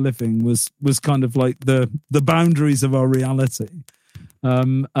we were living was kind of like the boundaries of our reality.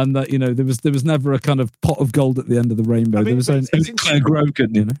 And that, you know, there was never a kind of pot of gold at the end of the rainbow. I mean, there was only Claire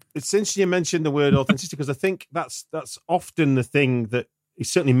Grogan, you know. It's interesting you mentioned the word authenticity, because I think that's often the thing that he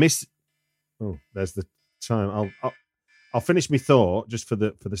certainly missed. Oh, there's the time. I'll finish my thought just for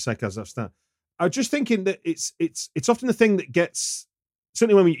the sake as I start. I was just thinking that it's often the thing that gets,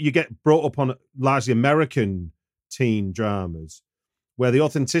 certainly when you get brought up on largely American teen dramas, where the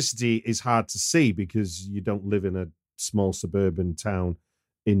authenticity is hard to see because you don't live in a small suburban town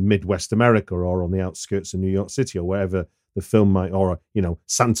in Midwest America or on the outskirts of New York City or wherever the film might, or, you know,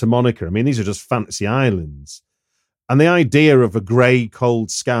 Santa Monica. I mean, these are just fantasy islands. And the idea of a grey, cold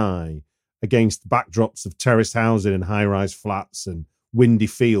sky against backdrops of terraced housing and high-rise flats and windy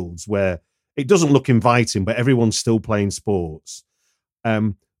fields where it doesn't look inviting, but everyone's still playing sports,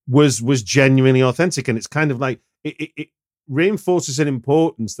 was genuinely authentic. And it's kind of like it reinforces an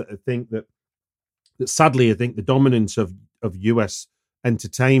importance that I think that sadly, I think the dominance of US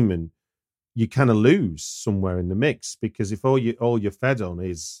entertainment, you kind of lose somewhere in the mix, because if all you're fed on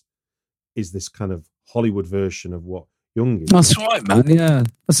is this kind of Hollywood version of what young is. That's right, man. Yeah,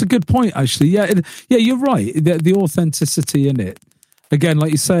 that's a good point, actually. Yeah, you're right. The authenticity in it. Again,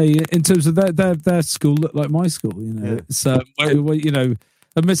 like you say, in terms of their school looked like my school, you know. Yeah. It's, you know,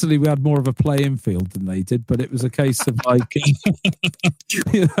 admittedly, we had more of a playing field than they did, but it was a case of like,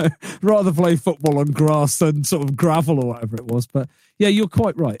 you know, rather play football on grass than sort of gravel or whatever it was. But yeah, you're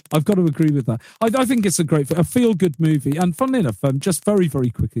quite right. I've got to agree with that. I think it's a feel-good movie. And funnily enough, just very, very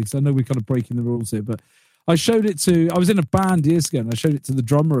quickly, because I know we're kind of breaking the rules here, but I was in a band years ago, and I showed it to the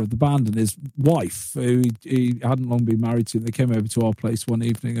drummer of the band and his wife, who he hadn't long been married to. They came over to our place one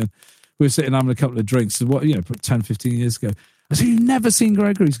evening, and we were sitting having a couple of drinks, 10, 15 years ago. I said, "You've never seen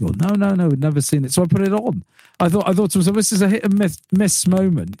Gregory's?" He's going, No, we'd never seen it. So I put it on. I thought to myself, this is a hit and miss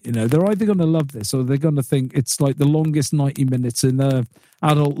moment. You know, they're either going to love this or they're going to think it's like the longest 90 minutes in their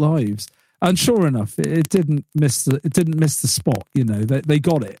adult lives. And sure enough, it didn't miss the spot. You know, they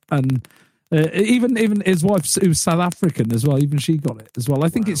got it. And even his wife, who's South African as well, even she got it as well. I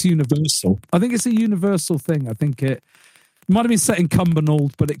think It's universal. I think it's a universal thing. I think it might have been set in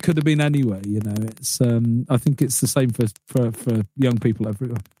Cumbernauld, but it could have been anywhere. You know, it's. I think it's the same for young people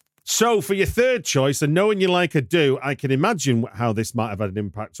everywhere. So, for your third choice, and knowing you like I do, I can imagine how this might have had an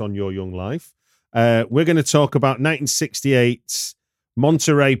impact on your young life. We're going to talk about 1968's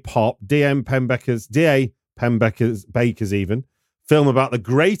Monterey Pop, D.A. Pennebaker's even film about the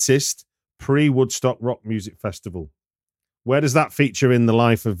greatest pre-Woodstock rock music festival. Where does that feature in the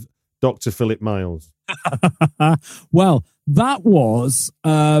life of Dr. Philip Miles? Well, that was...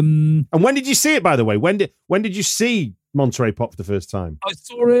 And when did you see it, by the way? When did you see Monterey Pop for the first time? I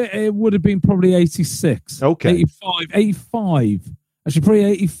saw it would have been probably 86. Okay. 85. Actually, probably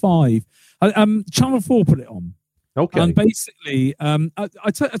 85. Channel 4 put it on. Okay. And basically, I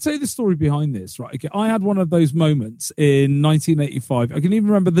tell you the story behind this, right? Okay, I had one of those moments in 1985. I can even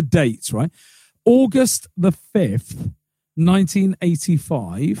remember the dates, right? August the 5th,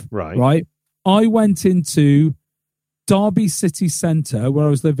 1985. Right. I went into Derby City Centre, where I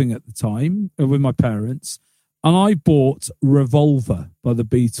was living at the time, with my parents, and I bought Revolver by the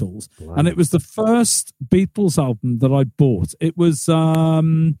Beatles. Wow. And it was the first Beatles album that I bought. It was...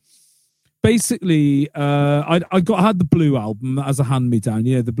 basically, I had the Blue album as a hand-me-down,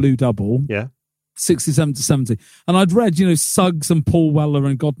 the Blue Double. Yeah. 67 to 70. And I'd read, Suggs and Paul Weller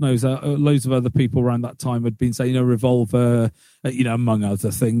and God knows, loads of other people around that time had been saying, Revolver, among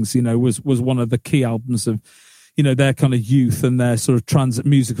other things, was one of the key albums of, their kind of youth and their sort of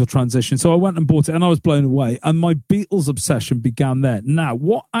musical transition. So I went and bought it and I was blown away. And my Beatles obsession began there. Now,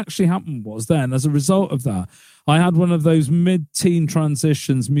 what actually happened was then, as a result of that, I had one of those mid-teen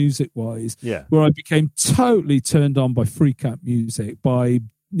transitions music-wise where I became totally turned on by freak out music, by,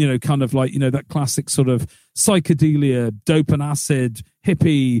 kind of like, that classic sort of psychedelia, dope and acid,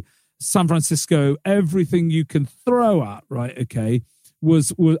 hippie, San Francisco, everything you can throw at, right? Okay.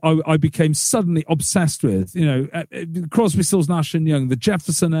 I became suddenly obsessed with, Crosby, Stills, Nash and Young, the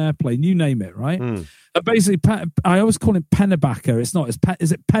Jefferson Airplane, you name it, right? Basically, I always call it Pennebaker. It's not.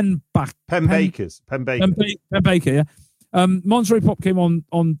 Is it Pennebaker? Pennebaker, yeah. Monterey Pop came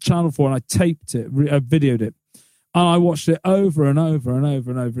on Channel 4, and I taped it, videoed it, and I watched it over and over and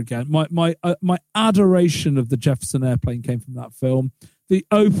over and over again. My adoration of the Jefferson Airplane came from that film. The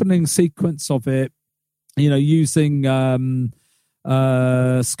opening sequence of it, using Scott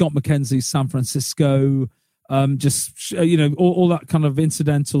McKenzie's San Francisco, all that kind of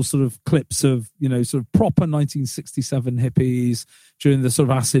incidental sort of clips of, sort of proper 1967 hippies during the sort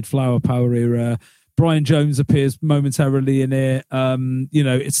of acid flower power era. Brian Jones appears momentarily in it.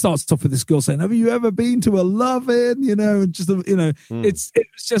 It starts off with this girl saying, "Have you ever been to a lovin'?" It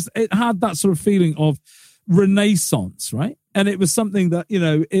had that sort of feeling of Renaissance, right? And it was something that,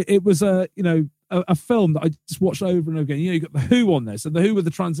 it was a film that I just watched over and over again. You got the Who on there. So the Who were the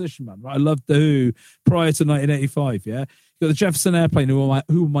transition band, right? I loved the Who prior to 1985, yeah? You got the Jefferson Airplane, who were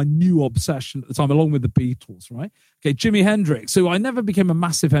my new obsession at the time, along with the Beatles, right? Okay, Jimi Hendrix, who I never became a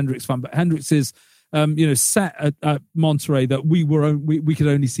massive Hendrix fan, but Hendrix is, set at Monterey that we could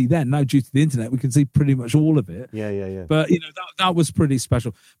only see then. Now, due to the internet, we can see pretty much all of it. Yeah. But, that was pretty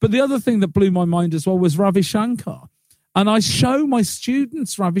special. But the other thing that blew my mind as well was Ravi Shankar. And I show my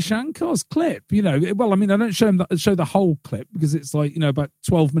students Ravi Shankar's clip. I don't show the whole clip because it's like, about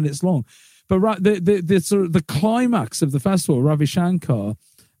 12 minutes long. But the sort of the climax of the festival, Ravi Shankar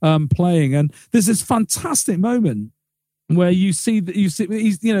playing, and there's this fantastic moment where you see he's,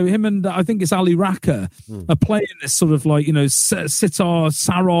 him and I think it's Ali Raka are playing this sort of like, sitar,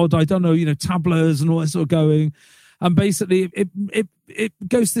 sarod, I don't know, tablas and all that sort of going. And basically, it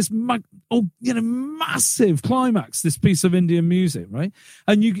goes to this massive climax, this piece of Indian music, right?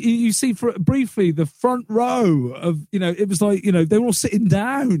 And you see briefly the front row of, it was like, they were all sitting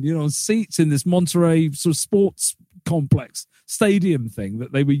down, on seats in this Monterey sort of sports complex stadium thing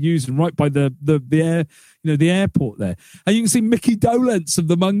that they were using right by the airport there. And you can see Mickey Dolenz of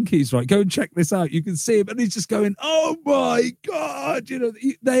the Monkees, right? Go and check this out. You can see him, and he's just going, "Oh my God!"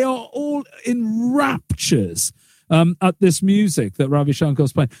 They are all in raptures at this music that Ravi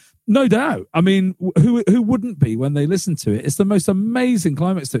Shankar's playing. No doubt. I mean, who wouldn't be when they listen to it? It's the most amazing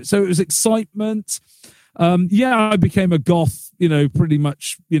climax to it. So it was excitement. I became a goth, pretty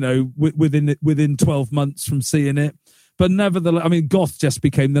much, within 12 months from seeing it. But nevertheless, I mean, goth just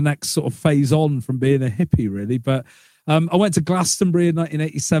became the next sort of phase on from being a hippie, really. But I went to Glastonbury in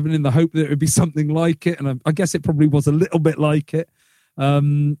 1987 in the hope that it would be something like it. And I guess it probably was a little bit like it.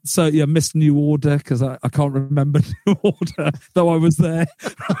 Missed New Order because I can't remember New Order, though I was there.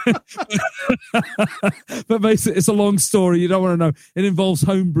 But basically, it's a long story. You don't want to know. It involves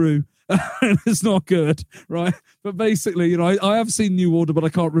homebrew. It's not good, right? But basically, I have seen New Order, but I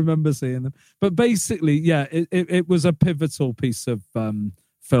can't remember seeing them. But basically, it was a pivotal piece of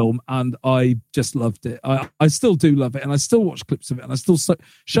film, and I just loved it. I still do love it, and I still watch clips of it, and I still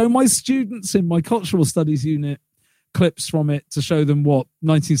show my students in my cultural studies unit clips from it to show them what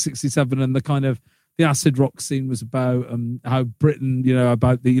 1967 and the kind of the acid rock scene was about, and how Britain,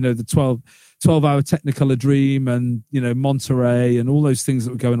 about the 12-hour Technicolor Dream and, Monterey and all those things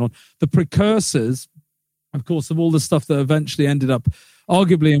that were going on. The precursors, of course, of all the stuff that eventually ended up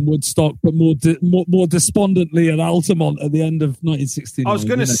arguably in Woodstock, but more despondently at Altamont at the end of 1969. I was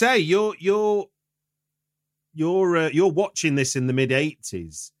going to say, you're watching this in the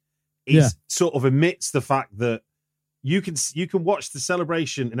mid-'80s. Sort of amidst the fact that you can watch the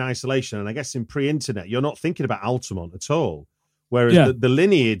celebration in isolation, and I guess in pre-internet, you're not thinking about Altamont at all. Whereas the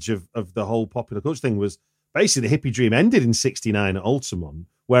lineage of the whole popular culture thing was basically the hippie dream ended in '69 at Altamont.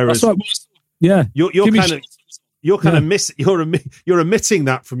 Whereas you're omitting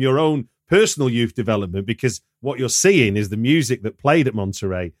that from your own personal youth development, because what you're seeing is the music that played at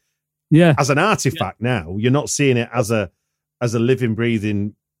Monterey. Yeah, as an artifact now, you're not seeing it as a living,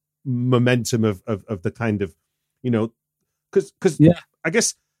 breathing momentum of the kind of, because I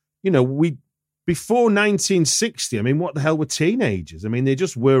guess, we, before 1960, I mean, what the hell were teenagers? I mean, they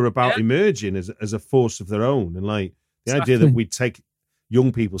just were about emerging as a force of their own. And like the idea that we'd take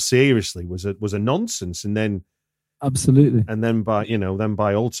young people seriously was a nonsense. And then absolutely. And then by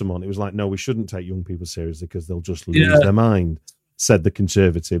Altamont, it was like, no, we shouldn't take young people seriously because they'll just lose their mind, said the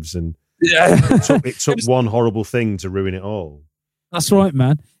conservatives. And it took one horrible thing to ruin it all. That's right,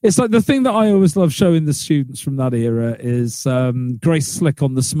 man. It's like the thing that I always love showing the students from that era is Grace Slick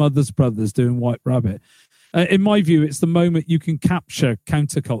on the Smothers Brothers doing White Rabbit. In my view, it's the moment you can capture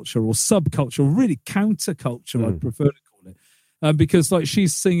counterculture or subculture, or really counterculture, I'd prefer to call it. Because like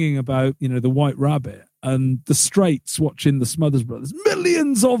she's singing about, the White Rabbit, and the Straits watching the Smothers Brothers,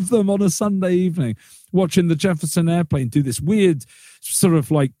 millions of them on a Sunday evening, watching the Jefferson Airplane do this weird sort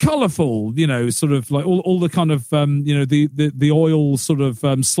of like colourful, sort of like all the kind of, the oil sort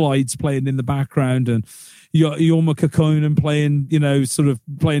of slides playing in the background, and Jorma Kaukonen playing, sort of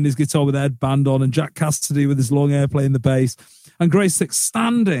playing his guitar with a headband on, and Jack Cassidy with his long hair playing the bass. And Grace Slick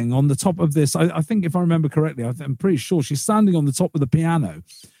standing on the top of this. I think if I remember correctly, I'm pretty sure she's standing on the top of the piano.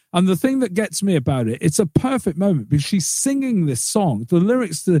 And the thing that gets me about it, it's a perfect moment because she's singing this song, the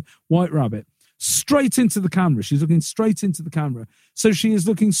lyrics to White Rabbit, straight into the camera. She's looking straight into the camera. So she is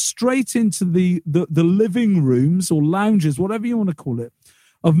looking straight into the living rooms or lounges, whatever you want to call it,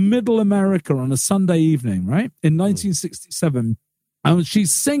 of Middle America on a Sunday evening, right? In 1967. And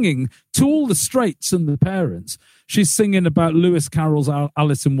she's singing to all the Straits and the parents. She's singing about Lewis Carroll's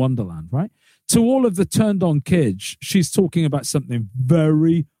Alice in Wonderland, right? To all of the turned on kids, she's talking about something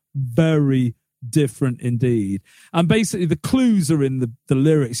very, very different indeed. And basically the clues are in the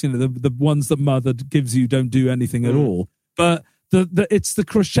lyrics, the ones that mother gives you, don't do anything at all. But it's the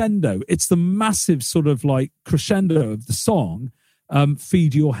crescendo. It's the massive sort of like crescendo of the song,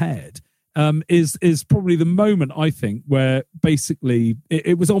 Feed Your Head. Is probably the moment, I think, where basically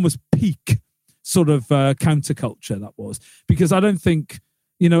it was almost peak sort of counterculture, that was, because I don't think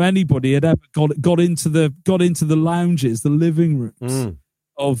anybody had ever got into the lounges, the living rooms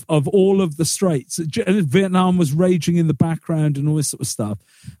of all of the Straits. Vietnam was raging in the background and all this sort of stuff,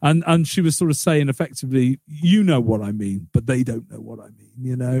 and she was sort of saying effectively, you know what I mean, but they don't know what I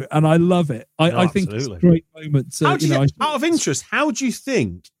mean, and I love it. I think it's a great moment. Out of interest, how do you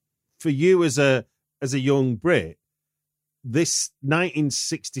think, for you as a young Brit, this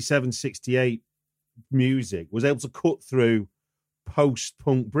 1967-68 music was able to cut through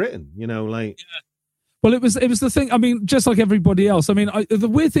post-punk Britain? Yeah. Well, it was the thing. I mean, just like everybody else. I mean, the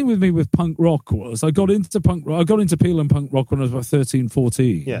weird thing with me with punk rock was I got into punk rock. I got into Peel and punk rock when I was about 13,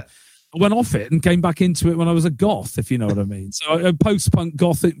 14. Yeah. I went off it and came back into it when I was a goth, if you know what I mean. So post-punk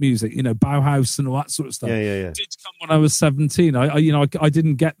gothic music, Bauhaus and all that sort of stuff. Yeah. Did come when I was 17. I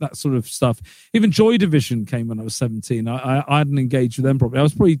didn't get that sort of stuff. Even Joy Division came when I was 17. I hadn't engaged with them properly. I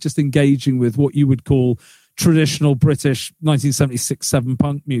was probably just engaging with what you would call traditional British 1976-7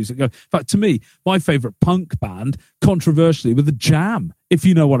 punk music. In fact, to me, my favourite punk band, controversially, were The Jam, if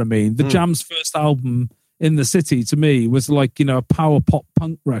you know what I mean. The Jam's first album, In the City, to me, was like, a power pop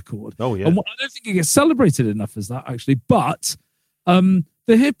punk record. Oh, yeah. And I don't think it gets celebrated enough as that, actually. But the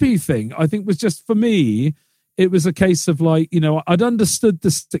hippie thing, I think, was just, for me, it was a case of like, I'd understood the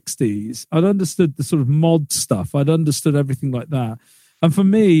 60s. I'd understood the sort of mod stuff. I'd understood everything like that. And for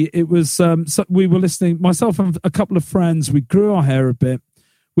me, it was, so we were listening, myself and a couple of friends, we grew our hair a bit.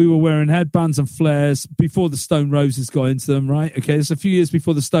 We were wearing headbands and flares before the Stone Roses got into them, right? Okay, it's a few years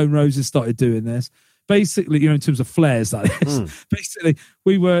before the Stone Roses started doing this. Basically, in terms of flares, that is. Basically,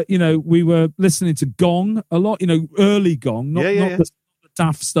 we were listening to Gong a lot, early Gong, not the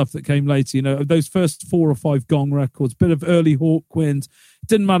daft stuff that came later, those first 4 or 5 Gong records, bit of early Hawkwind.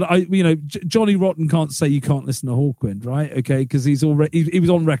 Didn't matter. Johnny Rotten can't say you can't listen to Hawkwind, right? Okay, because he was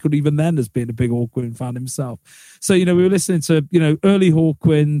on record even then as being a big Hawkwind fan himself. So, we were listening to, early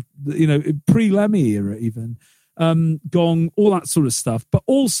Hawkwind, pre-Lemmy era even, Gong, all that sort of stuff. But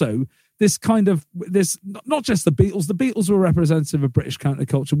also this kind of, not just the Beatles were representative of British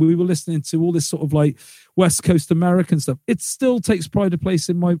counterculture. We were listening to all this sort of like West Coast American stuff. It still takes pride of place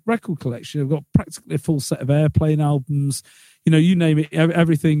in my record collection. I've got practically a full set of Airplane albums, you name it,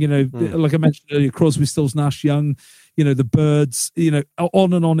 everything, like I mentioned earlier, Crosby, Stills, Nash, Young, the Byrds,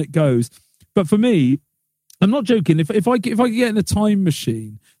 on and on it goes. But for me, I'm not joking. If I could get in a time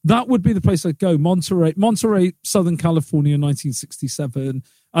machine, that would be the place I'd go. Monterey, Southern California, 1967.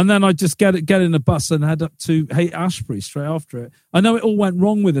 And then I'd just get in a bus and head up to Haight-Ashbury straight after it. I know it all went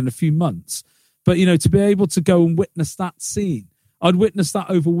wrong within a few months, but, to be able to go and witness that scene, I'd witnessed that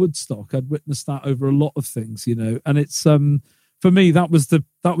over Woodstock. I'd witnessed that over a lot of things, and it's, for me, that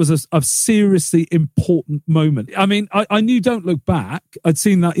was a seriously important moment. I mean, I knew Don't Look Back. I'd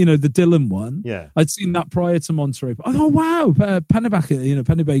seen that, the Dylan one. Yeah. I'd seen that prior to Monterey. But I thought, wow,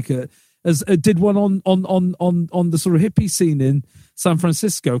 Pennebaker did one on the sort of hippie scene in San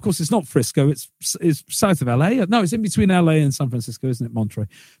Francisco. Of course, it's not Frisco. It's south of LA. No, it's in between LA and San Francisco, isn't it, Monterey?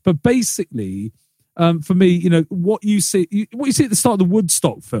 But basically, for me, what you see at the start of the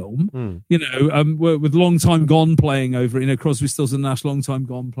Woodstock film, with Long Time Gone playing over it, Crosby, Stills and Nash, Long Time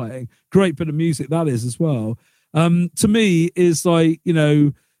Gone playing, great bit of music that is as well. To me, is like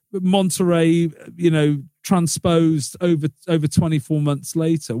Monterey, transposed over 24 months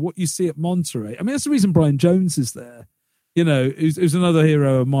later. What you see at Monterey, I mean, that's the reason Brian Jones is there. who's another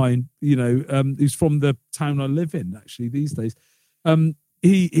hero of mine, who's from the town I live in actually these days.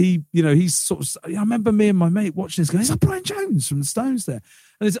 He's sort of, I remember me and my mate watching this going, is that Brian Jones from the Stones there?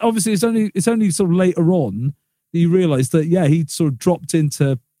 And it's only sort of later on that you realise that, he'd sort of dropped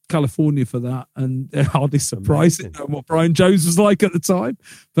into California for that, and hardly surprising what Brian Jones was like at the time.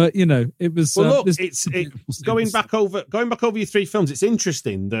 But it was. Well, look, it's going back over your three films. It's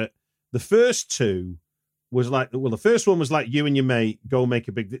interesting that the first two was like, the first one was like you and your mate go make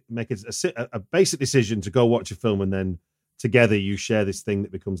a basic decision to go watch a film, and then together you share this thing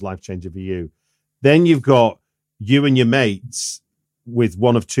that becomes life changing for you. Then you've got you and your mates with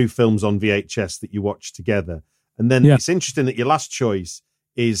one of two films on VHS that you watch together, and then it's interesting that your last choice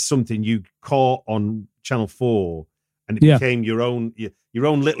is something you caught on Channel 4, and it became your own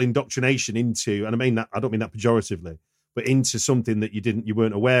little indoctrination into, and I don't mean that pejoratively, but into something that you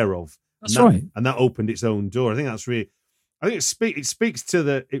weren't aware of. That's right. And that opened its own door. I think it speaks to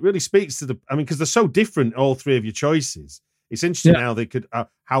the, I mean, because they're so different, all three of your choices. It's interesting how they could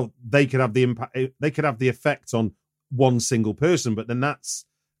have the impact, they could have the effect on one single person, but then that's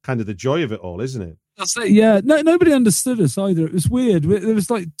kind of the joy of it all, isn't it? That's it. Yeah. No, nobody understood us either. It was weird. There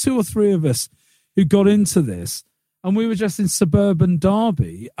was like two or three of us who got into this, and we were just in suburban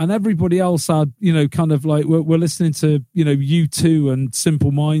Derby, and everybody else had, kind of like we're listening to, U2 and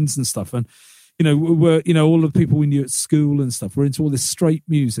Simple Minds and stuff, and we're all the people we knew at school and stuff. We're into all this straight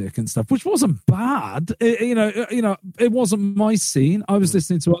music and stuff, which wasn't bad. It wasn't my scene. I was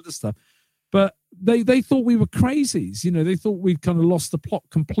listening to other stuff, but they thought we were crazies. They thought we'd kind of lost the plot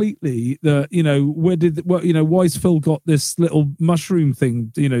completely. Why has Phil got this little mushroom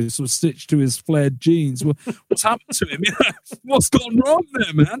thing, sort of stitched to his flared jeans? What's happened to him? What's gone wrong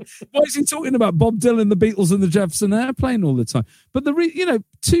there, man? Why is he talking about Bob Dylan, the Beatles, and the Jefferson Airplane all the time? But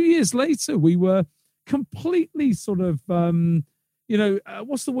 2 years later, we were completely sort of,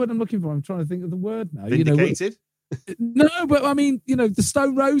 what's the word I'm looking for? I'm trying to think of the word now. Vindicated? No, but I mean, the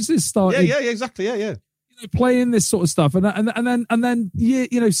Stone Roses started. Yeah, exactly. Yeah. Playing this sort of stuff, and then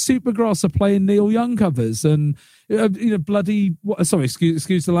Supergrass are playing Neil Young covers, and sorry,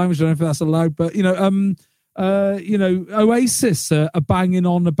 excuse the language. I don't know if that's allowed, but Oasis are banging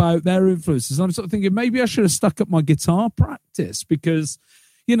on about their influences. And I'm sort of thinking maybe I should have stuck up my guitar practice, because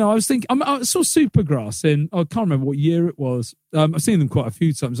I was thinking, I saw Supergrass I can't remember what year it was. I've seen them quite a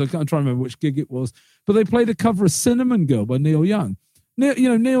few times. I can't try to remember which gig it was, but they played a cover of Cinnamon Girl by Neil Young.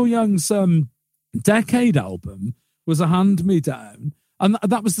 Neil Young's Decade album was a hand-me-down, and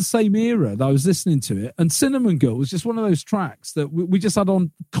that was the same era that I was listening to it. And Cinnamon Girl was just one of those tracks that we just had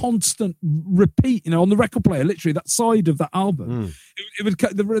on constant repeat, on the record player, literally that side of that album. It would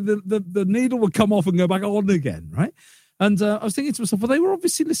the needle would come off and go back on again, right? And I was thinking to myself, well, they were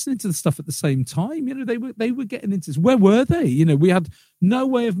obviously listening to the stuff at the same time. They were getting into this. Where were they? We had no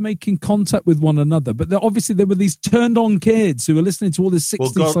way of making contact with one another. But obviously there were these turned-on kids who were listening to all this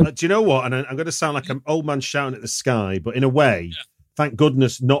 60s. Well, do you know what? And I'm going to sound like an old man shouting at the sky, but in a way, thank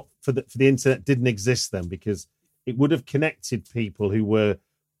goodness not for the internet didn't exist then, because it would have connected people who were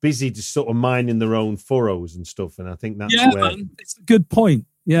busy just sort of minding their own furrows and stuff. And I think that's where... Man, it's a good point.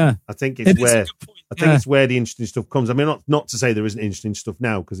 Yeah, I think it's where the interesting stuff comes. I mean, not to say there isn't interesting stuff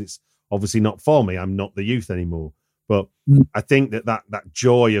now, because it's obviously not for me. I'm not the youth anymore. But I think that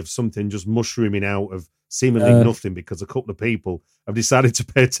joy of something just mushrooming out of seemingly nothing because a couple of people have decided to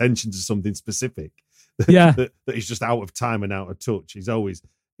pay attention to something specific. That is just out of time and out of touch. He's always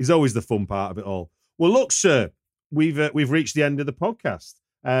the fun part of it all. Well, look, sir, we've reached the end of the podcast.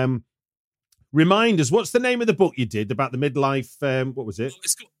 Remind us, what's the name of the book you did about the midlife? What was it?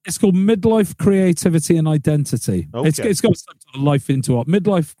 It's called Midlife, Creativity and Identity. Okay. It's got some sort of life into it.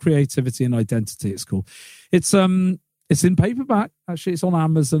 Midlife, Creativity and Identity. It's called. It's in paperback. Actually, it's on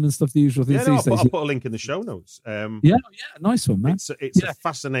Amazon and stuff. The usual things. I'll put a link in the show notes. Nice one, man. It's a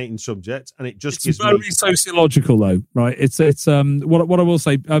fascinating subject, and it's very sociological, though, right? It's what I will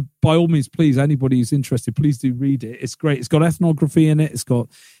say. By all means, please, anybody who's interested, please do read it. It's great. It's got ethnography in it. It's got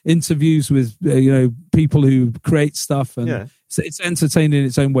interviews with people who create stuff, and it's entertaining in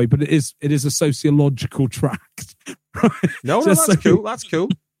its own way. But it is a sociological tract. Right? No, that's cool. That's cool.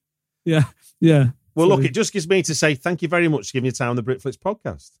 Yeah. Well, look, it just gives me to say thank you very much for giving me time on the Britflix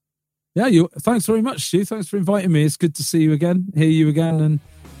podcast. Yeah, thanks very much, Stu. Thanks for inviting me. It's good to see you again, hear you again,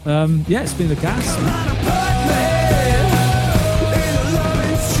 and it's been a gas.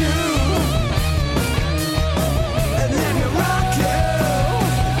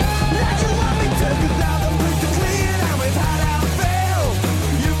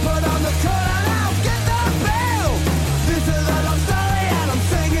 This is a love story and I'm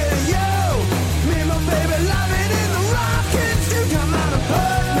singing to you. Me and my baby loving in the rock.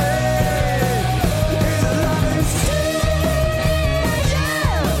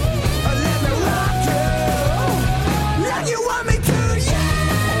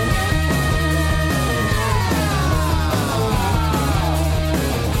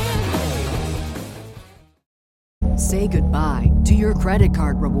 say goodbye to your credit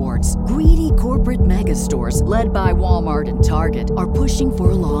card rewards. Greedy corporate mega stores, led by Walmart and Target, are pushing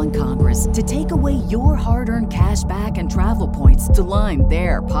for a law in Congress to take away your hard-earned cash back and travel points to line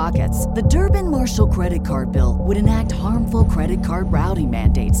their pockets. The Durbin-Marshall credit card bill would enact harmful credit card routing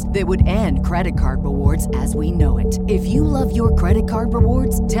mandates that would end credit card rewards as we know it. If you love your credit card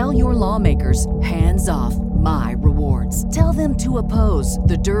rewards, tell your lawmakers, hands off my rewards. Tell them to oppose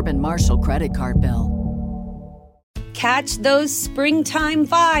the Durbin-Marshall credit card bill. Catch those springtime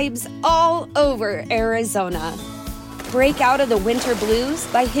vibes all over Arizona. Break out of the winter blues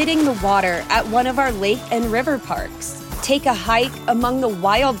by hitting the water at one of our lake and river parks. Take a hike among the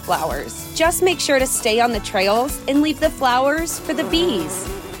wildflowers. Just make sure to stay on the trails and leave the flowers for the bees.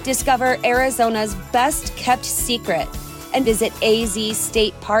 Discover Arizona's best kept secret and visit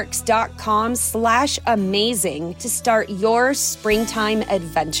azstateparks.com/amazing to start your springtime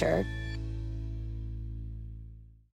adventure.